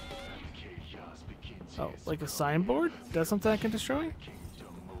 Oh, like a signboard? That's something I can destroy?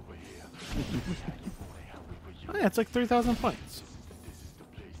 Oh yeah, it's like 3,000 points.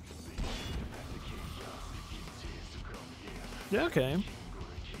 Yeah, okay.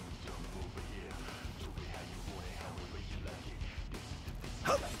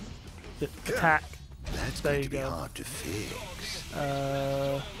 The attack. That's there going you to be go. hard to fix.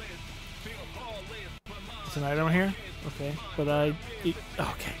 There's an item here? Okay, but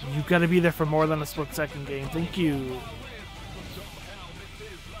okay, you've got to be there for more than a split second game. Thank you.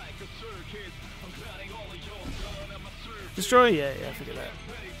 Destroy? Yeah, I figured that.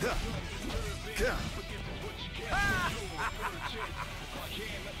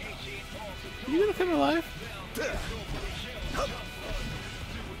 Are you gonna come alive?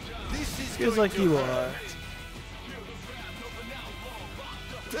 Feels like you are.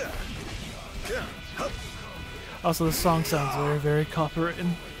 Also, the song sounds very, very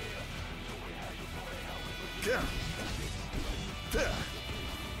copywritten. Yeah.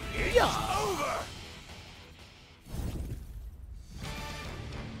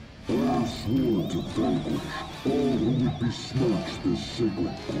 I swore to vanquish all who would besmirch this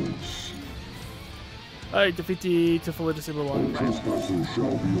sacred place. Alright, defeat to fully disable one. Trespassers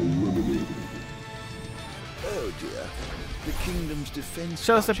shall be eliminated. Oh dear. The kingdom's defense.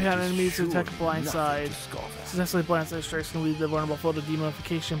 Shadow step behind enemies to attack a blind side. Successfully blindside strikes can lead the vulnerable foe to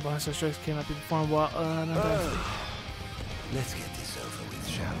demodification. Blindside strikes cannot be performed while Let's get this over with,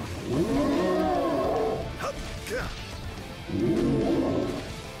 shall we?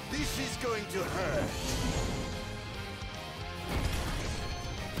 This is going to hurt.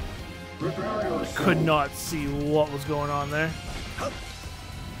 Could not see what was going on there.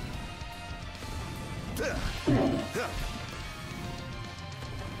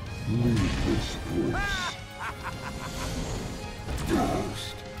 Leave this place.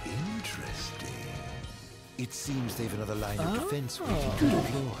 Most interesting. It seems they've another line of defense waiting to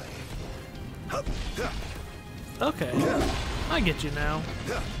deploy. Okay, I get you now.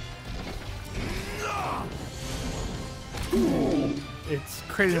 It's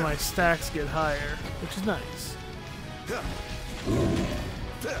creating my stacks get higher, which is nice.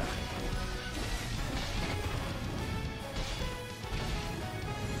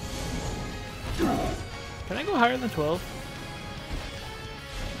 Can I go higher than 12?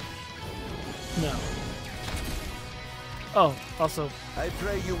 No. Oh, also. I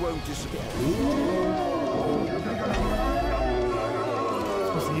pray you won't disappoint. I'm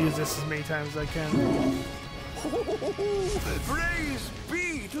supposed to use this as many times as I can. Praise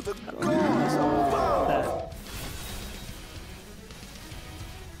be to the gods above!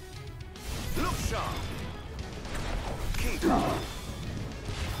 Look sharp! Keep up!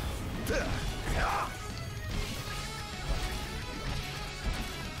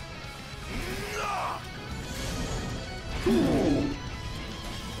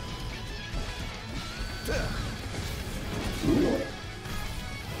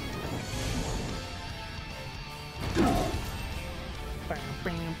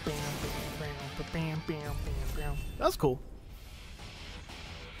 That's cool.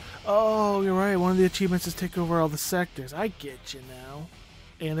 Oh, you're right. One of the achievements is take over all the sectors. I get you now.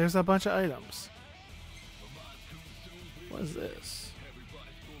 And there's a bunch of items. What is this?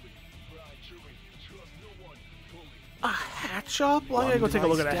 A hat shop? Well, I gotta go take a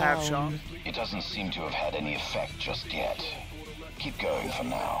look at a hat shop. It doesn't seem to have had any effect just yet. Keep going for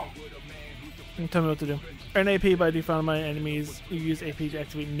now. Tell me what to do. Earn AP by defunding my enemies. You use AP to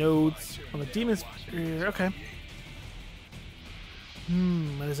activate nodes on the demons. Okay.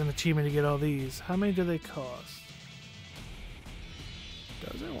 There's an achievement to get all these. How many do they cost?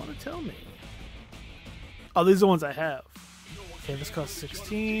 Doesn't want to tell me. Oh, these are the ones I have. Okay, this costs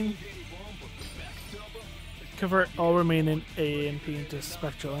 16. Convert all remaining AMP into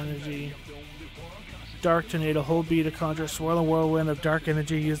spectral energy. Dark Tornado, hold B to conjure a swirling whirlwind of dark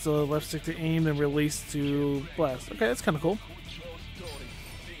energy. Use the left stick to aim and release to blast. Okay, that's kind of cool.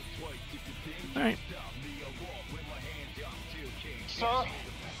 Alright. Sir,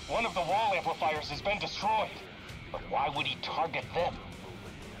 one of the wall amplifiers has been destroyed. But why would he target them?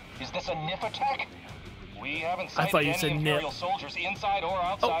 Is this a NIF attack? We haven't sighted any Imperial soldiers inside or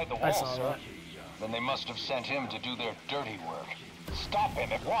outside the wall, sir. That. Then they must have sent him to do their dirty work. Stop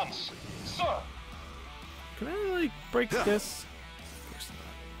him at once, sir! Can I like break this?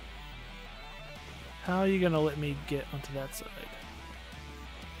 How are you gonna let me get onto that side?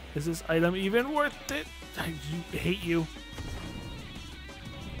 Is this item even worth it? I hate you.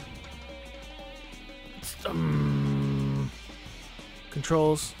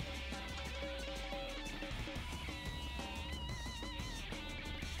 Controls.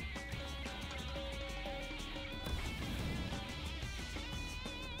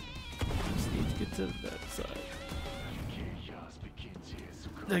 Just need to get to that side.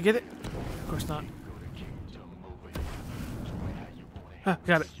 Did I get it? Of course not. Ah,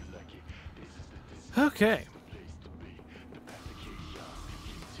 got it. Okay.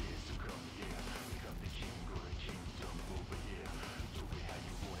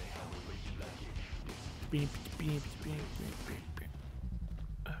 Beep, beep, beep, beep, beep.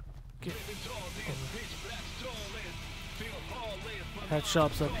 Get over. Pet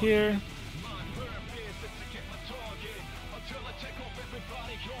shop's up here.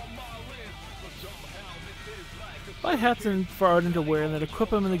 Buy hats and for Ardyn to wear and then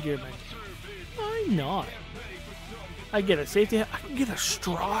equip them in the gear menu. Why not? I get a safety hat. I can get a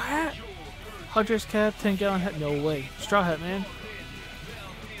straw hat? Hunter's cap, 10-gallon hat. No way. Straw hat, man.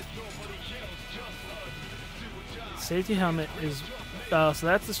 Safety helmet is... so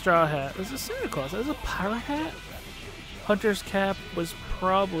that's the straw hat. This is Santa Claus. That's a pirate hat? Hunter's cap was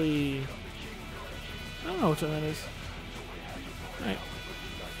probably... I don't know which one that is. Alright.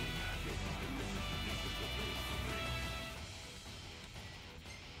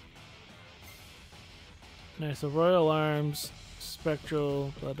 Nice, so Royal Arms,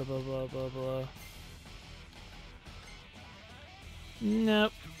 Spectral, blah blah blah blah blah blah.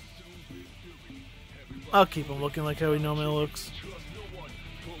 Nope. I'll keep him looking like how he normally looks.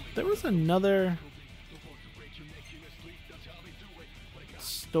 There was another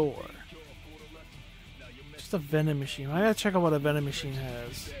store. Just a vending machine. I gotta check out what a vending machine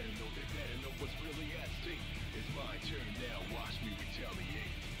has.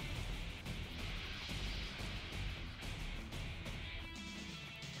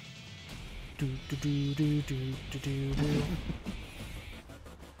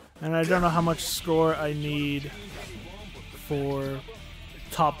 And I don't know how much score I need for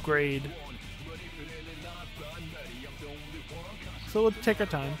top grade. So we'll take our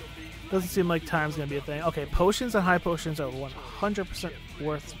time. Doesn't seem like time's gonna be a thing. Okay, potions and high potions are 100%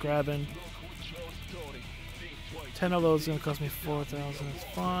 worth grabbing. 10 of those is gonna cost me 4,000. It's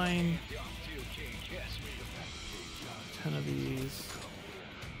fine. 10 of these.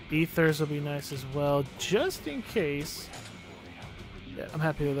 Ethers will be nice as well, just in case. Yeah, I'm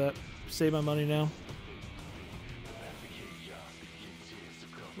happy with that. Save my money now.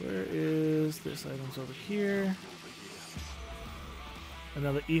 Where is this? Item's over here.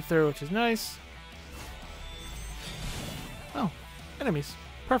 Another ether, which is nice. Oh, enemies.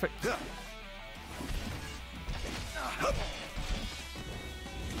 Perfect.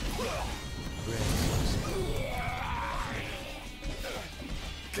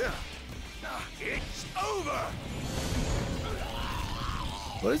 It's over.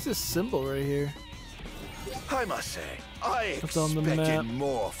 What is this symbol right here? I must say, I It's on the expected map.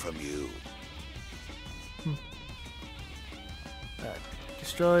 more from you. Alright.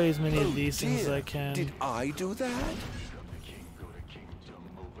 Destroy as many of these things as I can. Did I do that?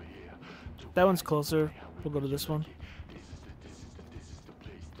 That one's closer. We'll go to this one.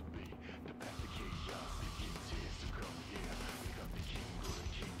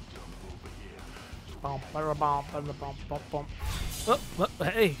 Oh,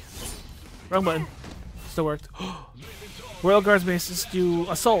 hey! Wrong button. Still worked. Royal Guards may assist you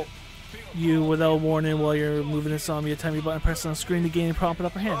assault you without warning while you're moving this on me. Time you button press on the screen to gain a prompt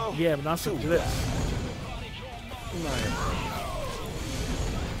upper hand. Oh, yeah, but not so do this.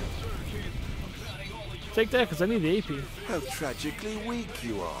 Take that, because I need the AP. How tragically weak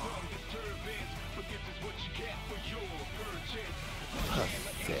you are.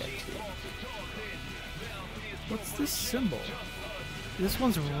 Pathetic. What's this symbol? This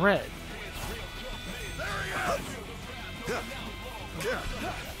one's red.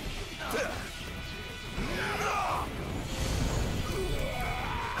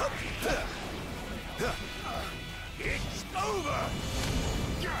 It's over.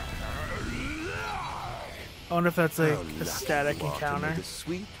 I wonder if that's like a static encounter.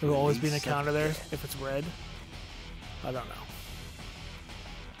 There will always be an encounter there if it's red. I don't know.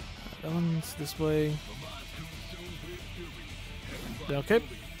 That one's this way. Okay,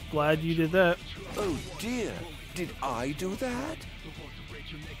 glad you did that. Oh dear, did I do that?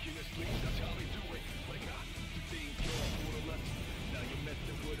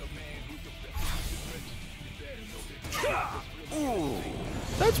 Ooh,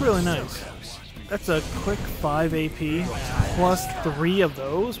 that's really nice. That's a quick 5 AP plus 3 of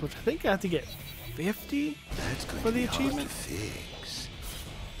those, which I think I have to get 50 for the achievement.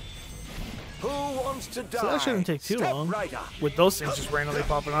 Who wants to die? So that shouldn't take too long. With those things just randomly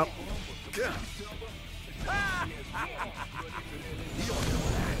popping up.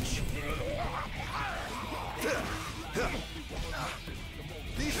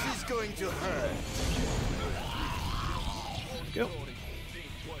 This is going to hurt. Go.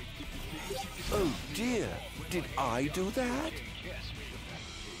 Oh dear, did I do that?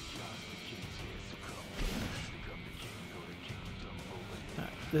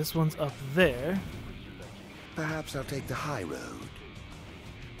 This one's up there. Perhaps I'll take the high road.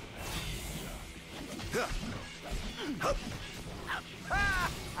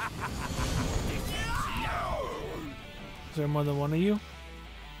 Is there more than one of you?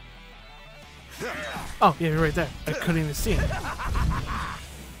 Oh, yeah, you're right there. I couldn't even see him.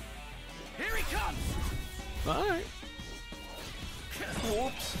 Here he comes. Alright.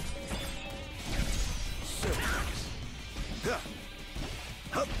 Whoops.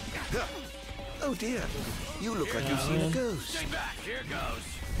 Oh dear, you look like you've seen a ghost. Stay back. Here goes.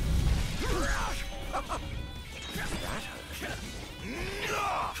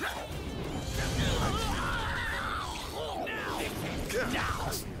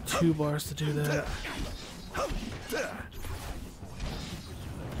 Costs 2 bars to do that.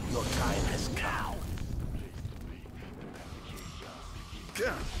 Your time has come.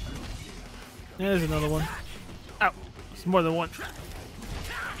 There's another one. Ow! There's more than one.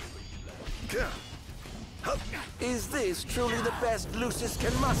 Is this truly the best Lucis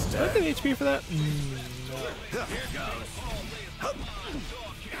can muster? Do I get HP for that? No. Here goes.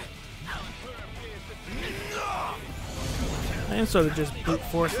 I am sort of just brute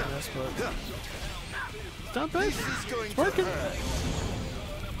forcing this, but it's not bad. It's working.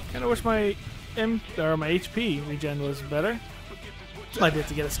 Kind of wish my my HP regen was better. Might have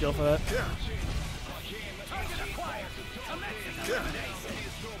to get a skill for that.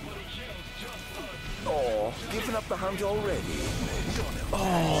 Oh, giving up the hunt already?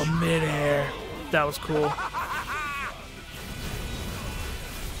 Oh, midair. That was cool.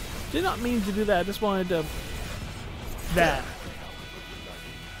 Did not mean to do that. I just wanted to. That.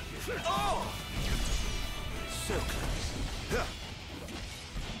 So close.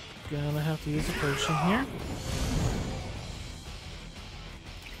 Gonna have to use a potion here.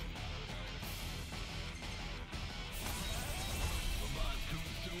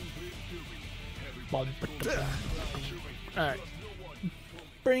 Alright.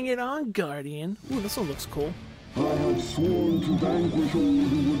 Bring it on, Guardian. Ooh, this one looks cool. I have sworn to vanquish all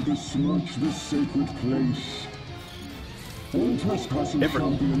who would besmirch this sacred place. All trespassers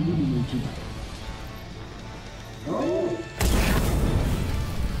shall be eliminated. All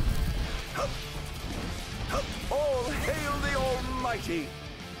hail the Almighty!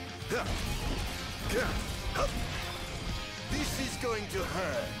 This is going to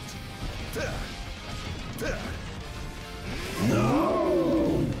hurt.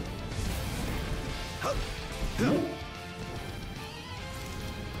 No!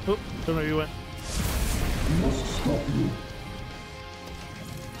 Oh, don't know where you went. Must stop you.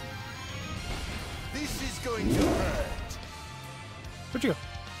 This is going to hurt. Where'd you go?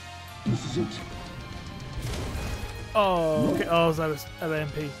 This is it. Oh, okay. Oh, is that an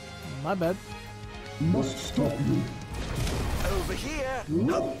MP? My bad. Must stop you. Over here.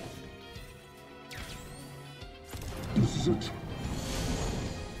 This is it.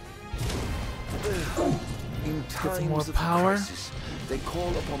 In Get some times more of power. crisis, they call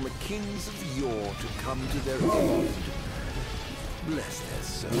upon the kings of yore to come to their aid. Bless their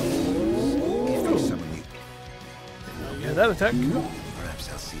souls. If they summon you, Yeah, that attack.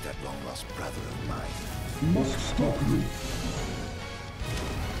 Perhaps I'll see that long-lost brother of mine. Must stop you.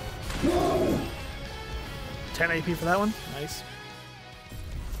 10 AP for that one. Nice.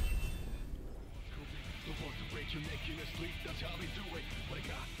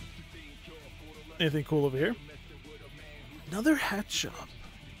 Anything cool over here? Another hat shop.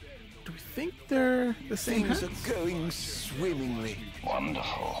 Do we think they're the same things hats? are going swimmingly.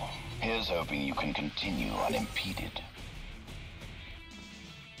 Wonderful. Here's hoping you can continue unimpeded.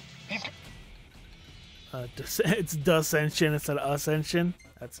 It's Descension instead of Ascension.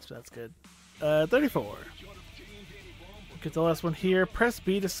 That's good. 34. Get the last one here. Press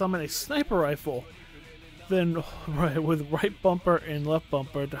B to summon a sniper rifle. Then with right bumper and left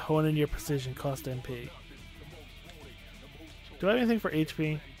bumper to hone in your precision. Cost MP. Do I have anything for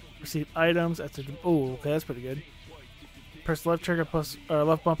HP? Receive items. Oh, okay, that's pretty good. Press left trigger plus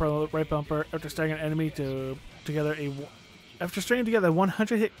left bumper and right bumper after starting an enemy after stringing together a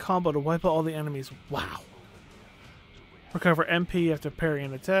 100-hit combo to wipe out all the enemies. Wow. Recover MP after parrying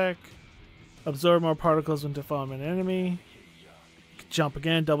an attack. Absorb more particles when defiling an enemy. Jump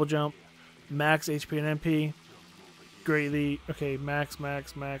again, double jump. Max HP and MP. Greatly. Okay, max.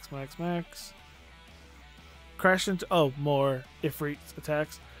 Crash into. Oh, more Ifrit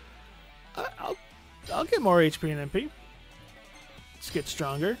attacks. I'll get more HP and MP. Let's get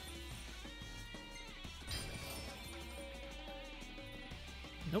stronger.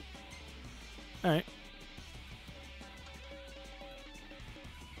 Nope. Alright.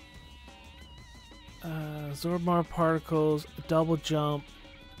 Absorb more particles, double jump.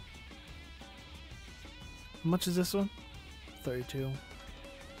 How much is this one? 32.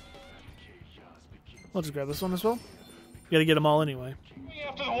 We'll just grab this one as well. Gotta get them all anyway.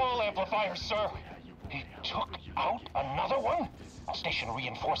 After the wall amplifiers, sir. He took out another one? I'll station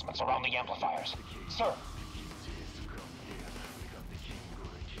reinforcements around the amplifiers. Sir.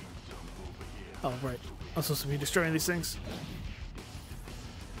 Oh, right. I'm supposed to be destroying these things.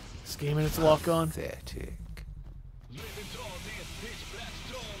 This game and its lock on. Pathetic.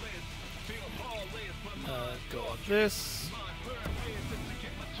 Go like this.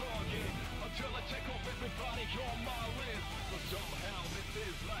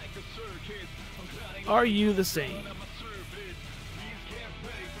 Are you the same?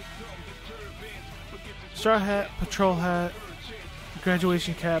 Straw hat, patrol hat,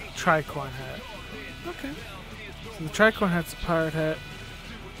 graduation cap, tricorn hat. Okay. So the tricorn hat's a pirate hat.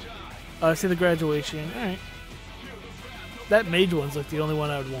 I see the graduation. Alright. That mage one's like the only one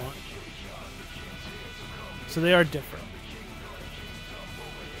I would want. So they are different.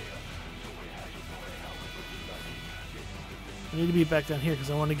 I need to be back down here because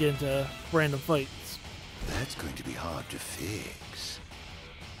I want to get into random fights. That's going to be hard to fix.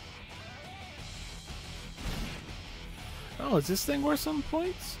 Oh, is this thing worth some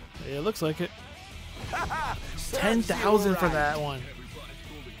points? Yeah, it looks like it. 10,000 for that one.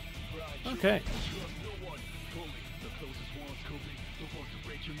 Okay.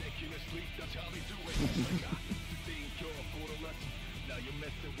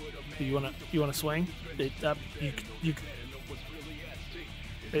 You wanna swing? You.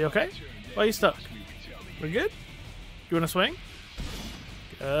 Are you okay? Why are you stuck? We good? You wanna swing?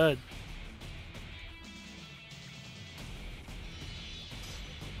 Good.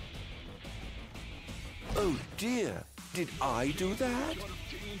 Oh dear, did I do that?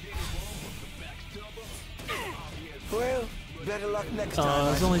 Well, better luck next time.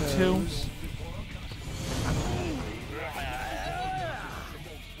 There's only two.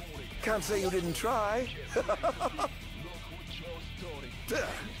 Can't say you didn't try.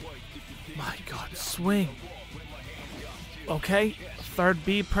 My God, swing. Okay, third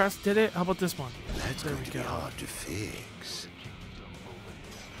B press did it. How about this one? That's going to be hard to fix.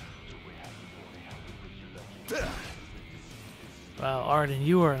 Wow, Ardyn,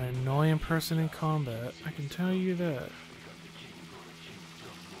 you are an annoying person in combat. I can tell you that.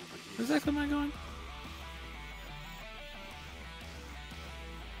 Where exactly am I going?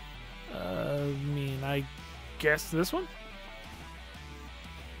 I guess this one?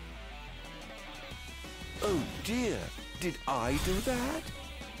 Oh dear, did I do that?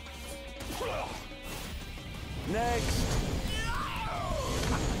 Next!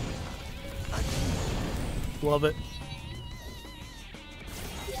 Love it.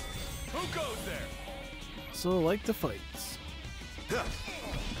 Who goes there? So I like the fights.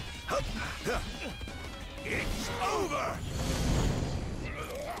 It's over!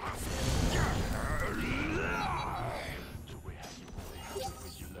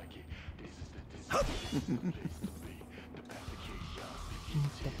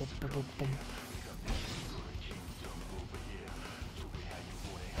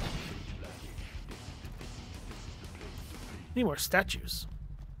 Need more statues.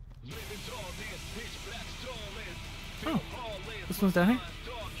 Oh, this one's down here.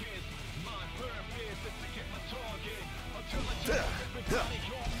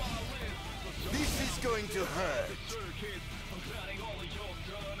 This is going to hurt.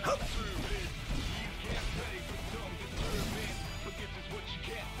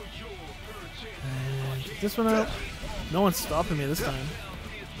 And get this one out. No one's stopping me this time.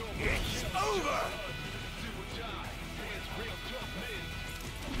 It's over.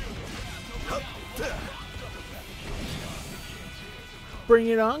 Bring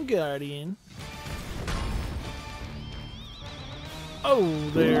it on, Guardian. Oh,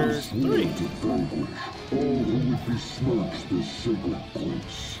 there's three.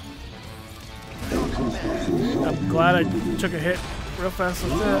 I'm glad I took a hit real fast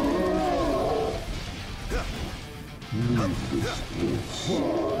like that.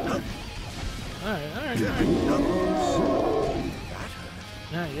 Alright.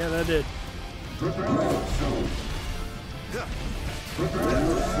 Yeah, that did.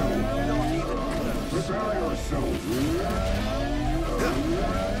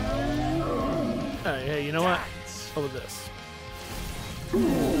 Alright, hey, you know what? How about this?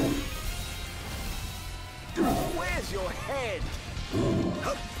 Where's your head?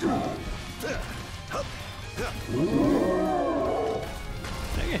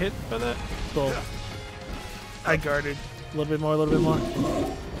 Did I get hit by that? Cool. I guarded. A little bit more, a little bit more.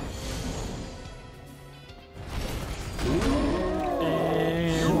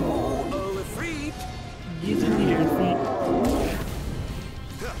 And he's in here, feet.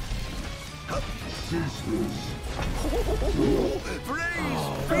 cease this.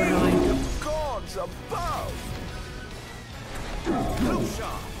 Praise be the gods above!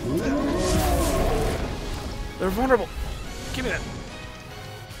 Closer! They're vulnerable. Give me that.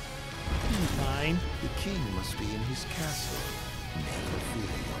 Mine. The king must be in his castle. Never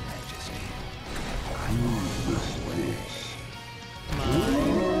fear, your majesty. I move this way.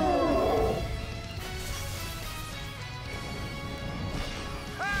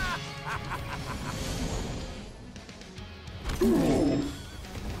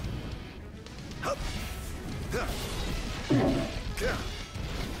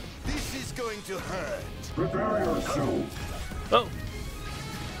 This is going to hurt. Prepare yourself. Oh.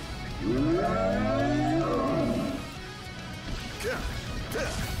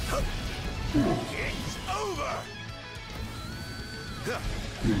 It's over.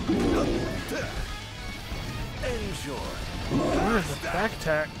 Enjoy. Where's the back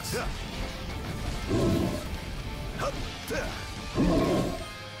tax?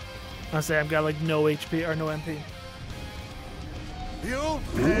 I say I've got like no HP or no MP. You'll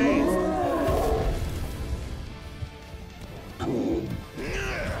pay.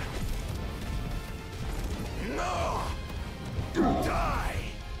 No. Die.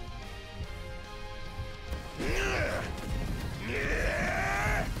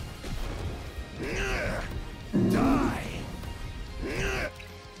 Die.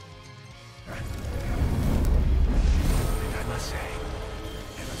 I must say,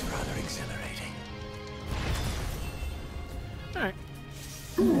 it was rather exhilarating. All right.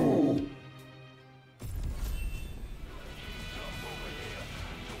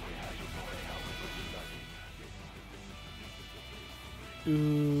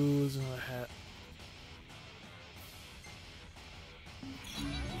 Ooh, there's another hat.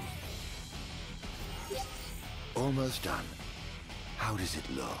 Almost done. How does it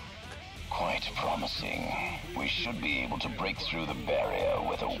look? Quite promising. We should be able to break through the barrier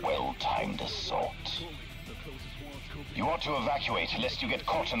with a well-timed assault. You ought to evacuate lest you get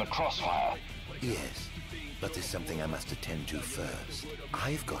caught in the crossfire. Yes, but there's something I must attend to first.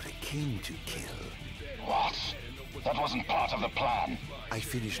 I've got a king to kill. What? That wasn't part of the plan. I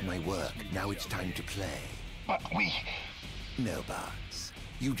finished my work. Now it's time to play. But we... No buts.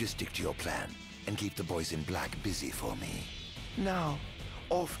 You just stick to your plan and keep the boys in black busy for me. Now,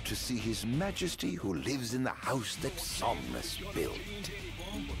 off to see His Majesty who lives in the house that Somnus built.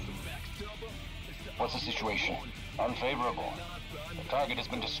 What's the situation? Unfavorable. The target has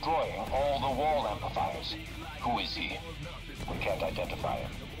been destroying all the wall amplifiers. Who is he? We can't identify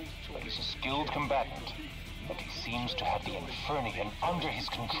him. But he's a skilled combatant. And he seems to have the Infernian under his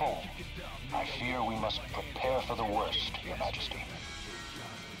control. I fear we must prepare for the worst, Your Majesty.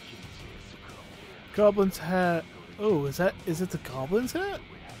 Goblin's hat. Oh, is it the Goblin's hat?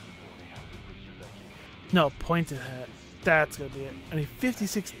 No, pointed hat. That's gonna be it. I need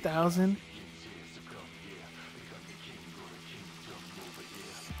 56,000.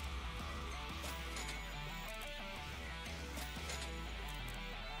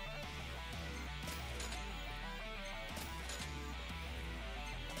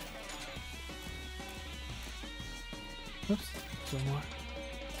 Oops, one more.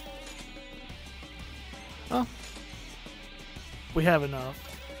 Oh, we have enough.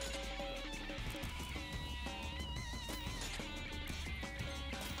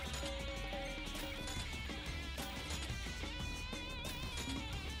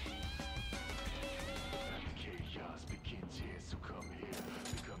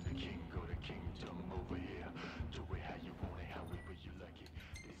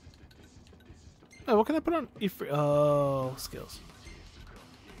 Oh, what can I put on? Oh, skills.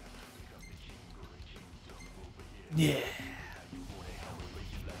 Yeah.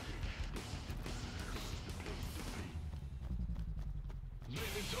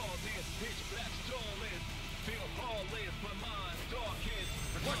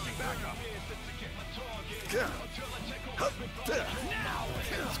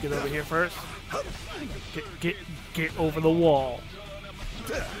 Let's get over here first. Get over the wall.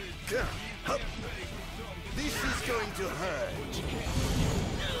 This is going to hurt.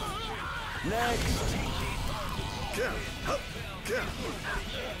 Next.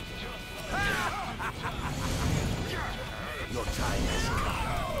 Your time has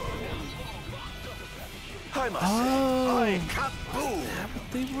come. I must say, kaboom! Is that what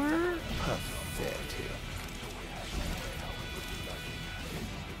they were? Pathetic.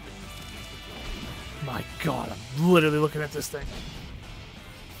 My God, I'm literally looking at this thing.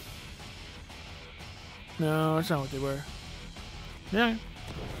 No, that's not what they were. Yeah.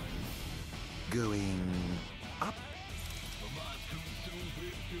 Going up.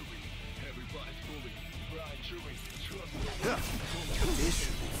 This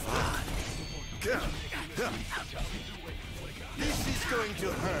should be fun. This is going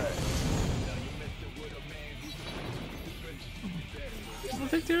to hurt. I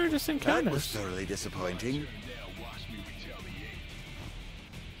think they were just encounters. That was thoroughly disappointing.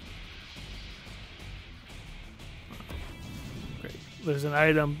 Great. There's an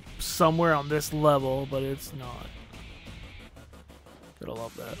item somewhere on this level, but it's not. Gotta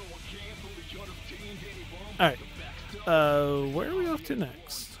love that. Alright. Where are we off to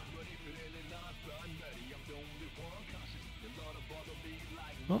next?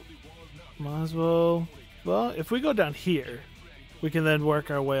 Well, might as well. Well, if we go down here, we can then work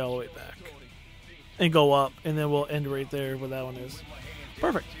our way all the way back. And go up, and then we'll end right there where that one is.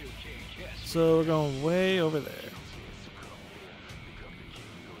 Perfect. So we're going way over there.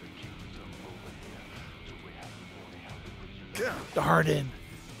 Ardyn.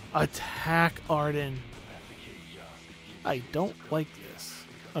 Attack Ardyn. I don't like this.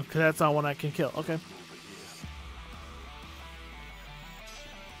 Okay, that's not one I can kill. Okay.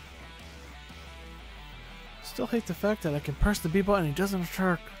 Still hate the fact that I can press the B button and he doesn't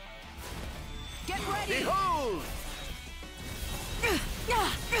attack. Get ready! Behold!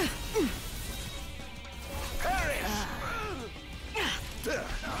 Perish!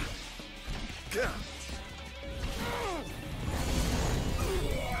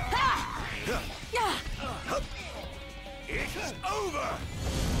 It's over!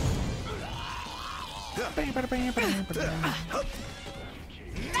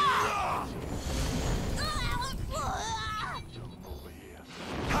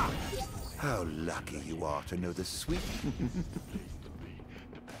 How lucky you are to know the sweet.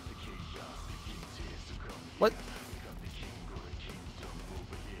 What?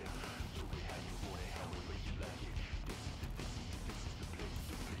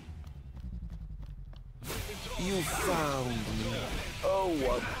 You found me. Oh,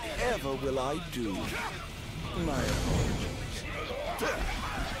 whatever will I do? My apologies.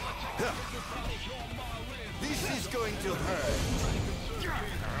 This is going to hurt.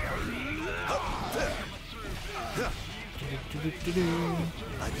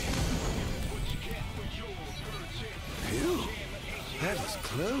 Phew, that was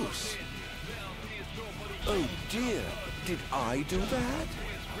close. Oh dear, did I do that?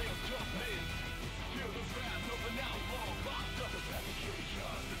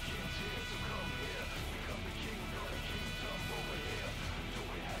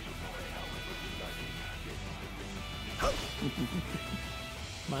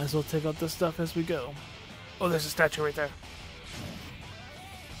 Might as well take out this stuff as we go. Oh, there's a statue right there.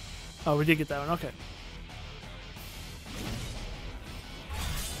 Oh, we did get that one. Okay.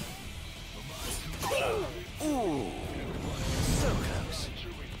 Ooh, so close.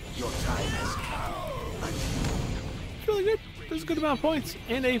 Your time has come. It's really good. There's a good amount of points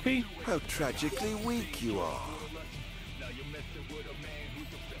and AP. How tragically weak you are.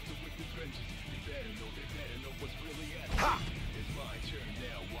 Ha!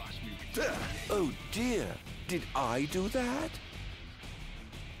 Oh dear, did I do that?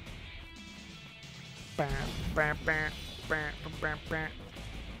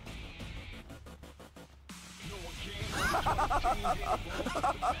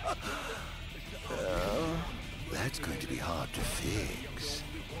 That's going to be hard to fix.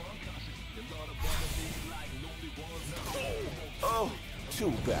 Oh,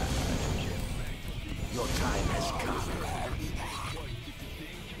 too bad. Your time has come.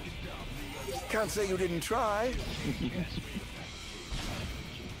 Can't say you didn't try.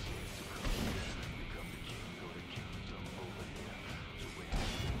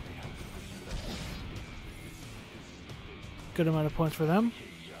 Good amount of points for them.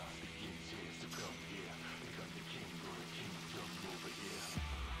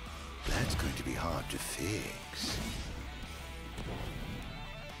 That's going to be hard to fix.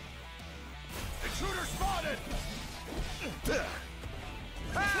 Intruder spotted!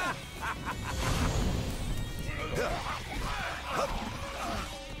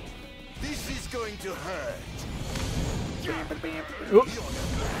 This is going to hurt.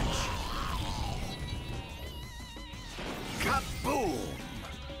 Kaboom!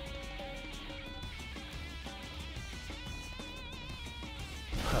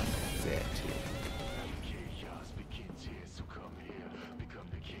 Pathetic.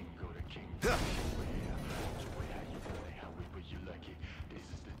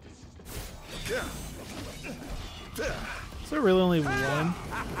 Is there really only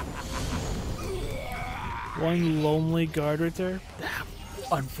one lonely guard right there?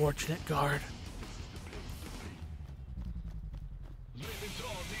 Unfortunate guard.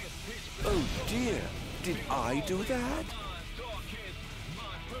 Oh dear, Did I do that?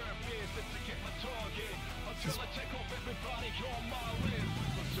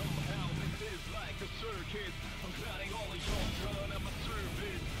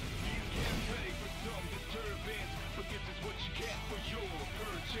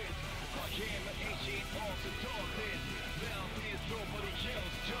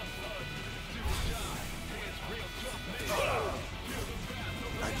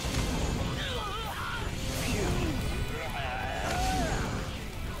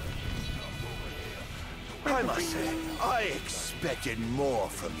 I must say, I expected more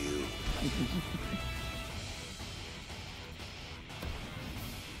from you.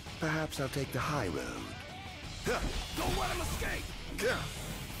 Perhaps I'll take the high road. Don't let him escape!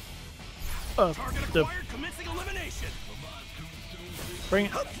 Target acquired, commencing elimination! Bring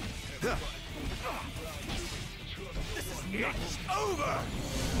it. This is next! Over!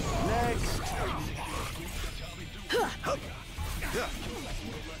 Next!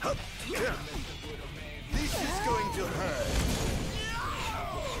 This is going to hurt.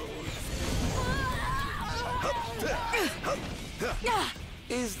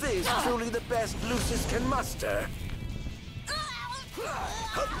 Is this truly the best Lucis can muster?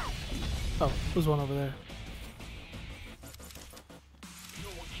 Oh, there's one over there.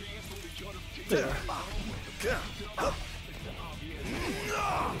 There.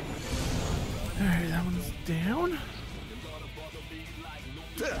 Alright, that one's down.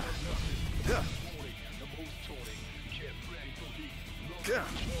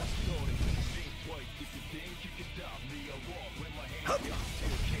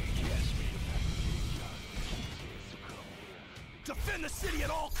 Defend the city at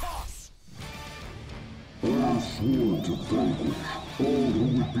all costs! I swore to vanquish all who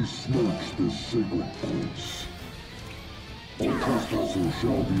would besmirch this sacred place. All trespassers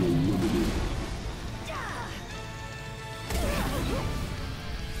shall be eliminated.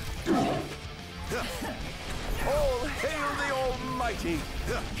 All hail the Almighty!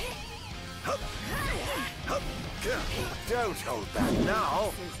 Don't hold back now.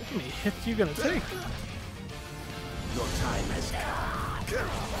 How many hits you gonna take? Your time has come.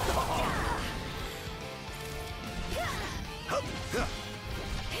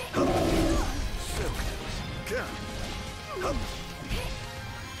 So close.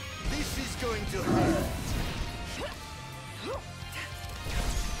 This is going to hurt.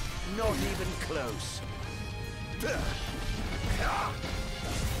 Not even close.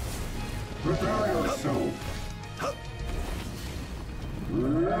 Prepare yourself.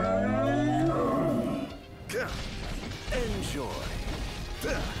 Enjoy.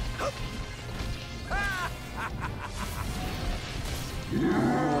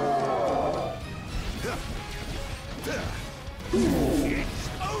 It's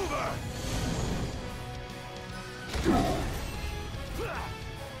over!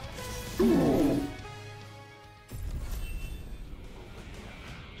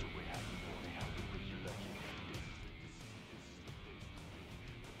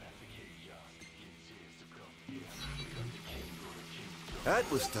 That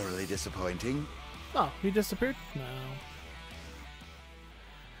was thoroughly disappointing. Oh, he disappeared? No.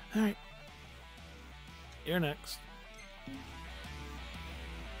 Alright. You're next.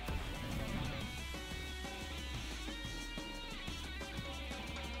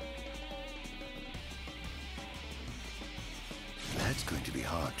 That's going to be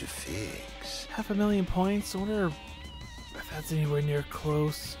hard to fix. 500,000 points? I wonder if that's anywhere near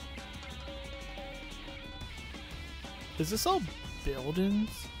close. Is this all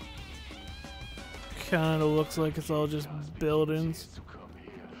buildings? Kinda looks like it's all just buildings.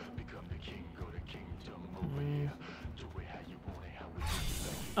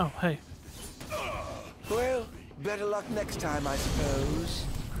 Oh, hey. Well, better luck next time, I suppose.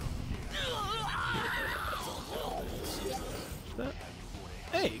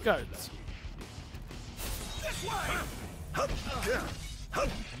 Hey, guards. This way!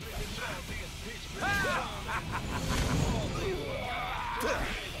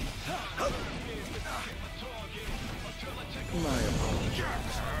 My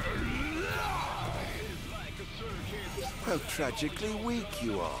apologies. How tragically weak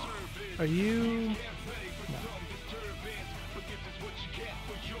you are. Are you... No.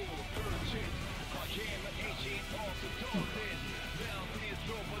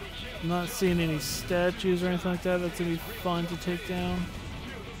 I'm not seeing any statues or anything like that. That's gonna be fun to take down.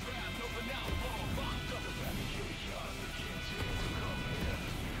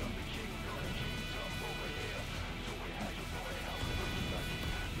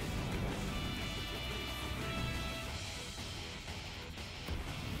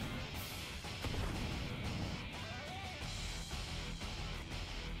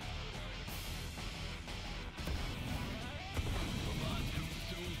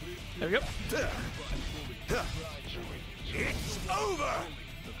 There we go. It's over!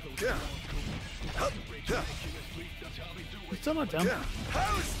 It's still not down.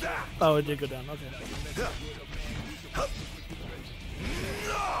 How's that? Oh, it did go down. Okay.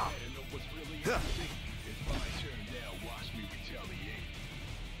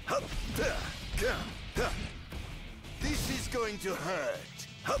 This is going to hurt.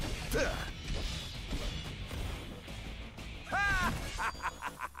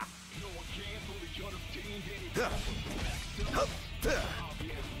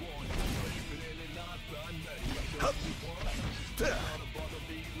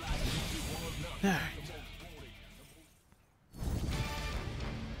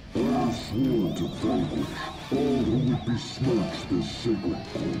 I swore to vanquish all who would besmirch this sacred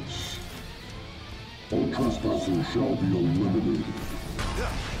place. All trespassers shall be eliminated.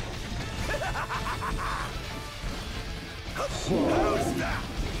 How's that?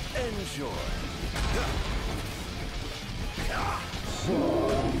 Enjoy.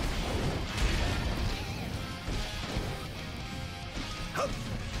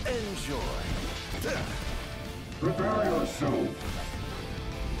 Enjoy. Prepare yourself.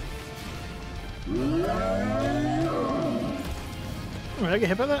 Did I get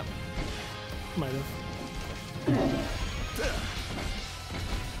hit by that? Might have.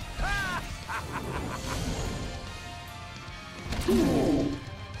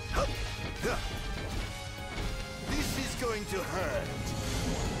 This is going to hurt.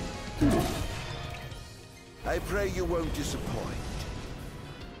 I pray you won't disappoint.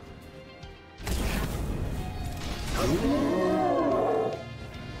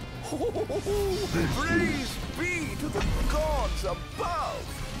 Praise be to the gods above!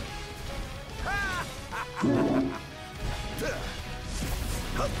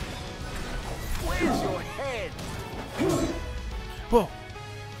 Where's your head? Whoa.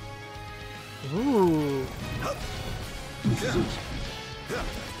 Ooh.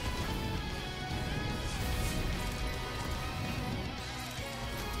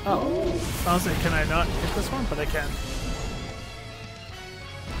 Oh. I was like, can I not hit this one? But I can.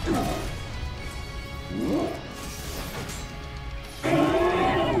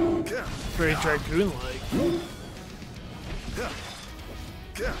 Very dragoon-like.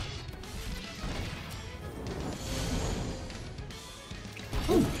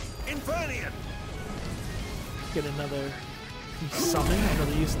 Infernian! Get another summon,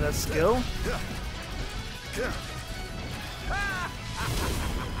 another use of that skill.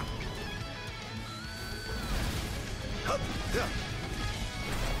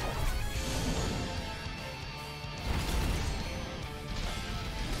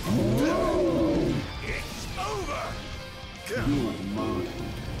 It's over!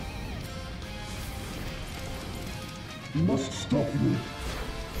 Must stop you.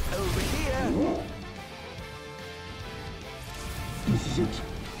 Over here! This is it.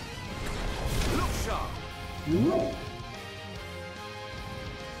 Look sharp!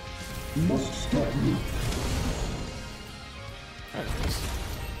 Must stop you.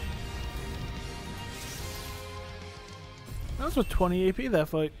 That was with 20 AP that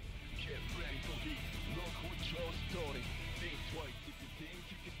fight.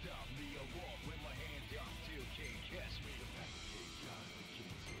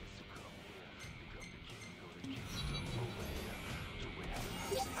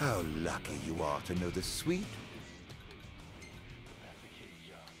 How lucky you are to know the sweet.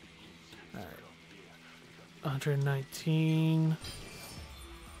 Alright. 119.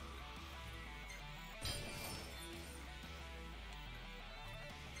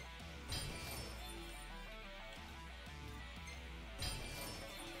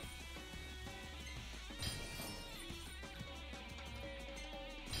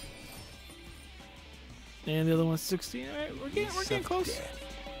 And the other one's 16. Alright, we're getting close.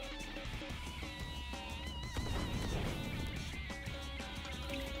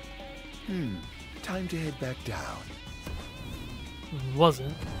 Time to head back down.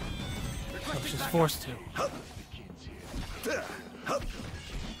 Wasn't. I was just forced to.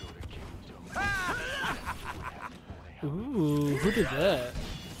 Ooh, who did that?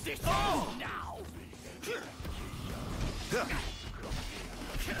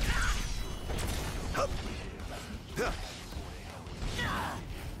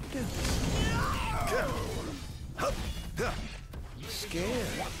 Scared.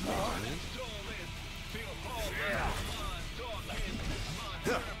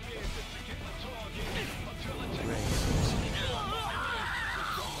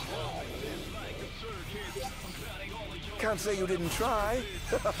 Can't say you didn't try.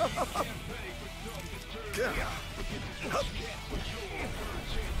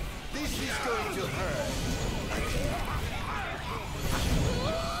 This is going to hurt.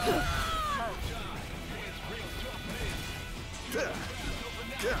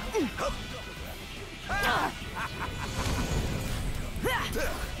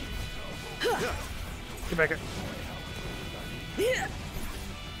 Get back here.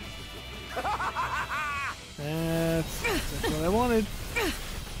 That's what I wanted.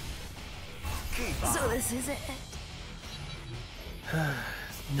 So this is it.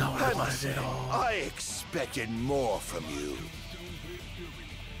 No, I I must wanted say, it all. I expected more from you.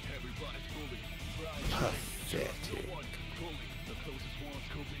 Pathetic.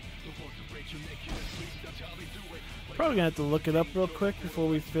 Probably gonna have to look it up real quick before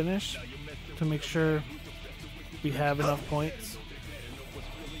we finish to make sure we have enough points.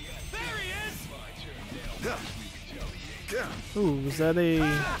 Ooh, was that a...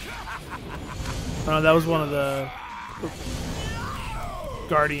 Oh, that was one of the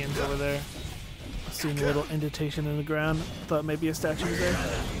guardians over there. Seeing a little indentation in the ground. Thought maybe a statue was there.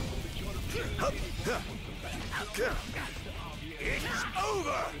 It's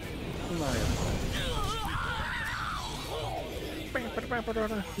over!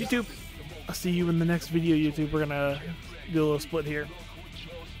 YouTube, I'll see you in the next video, YouTube. We're gonna do a little split here.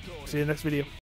 See you in the next video.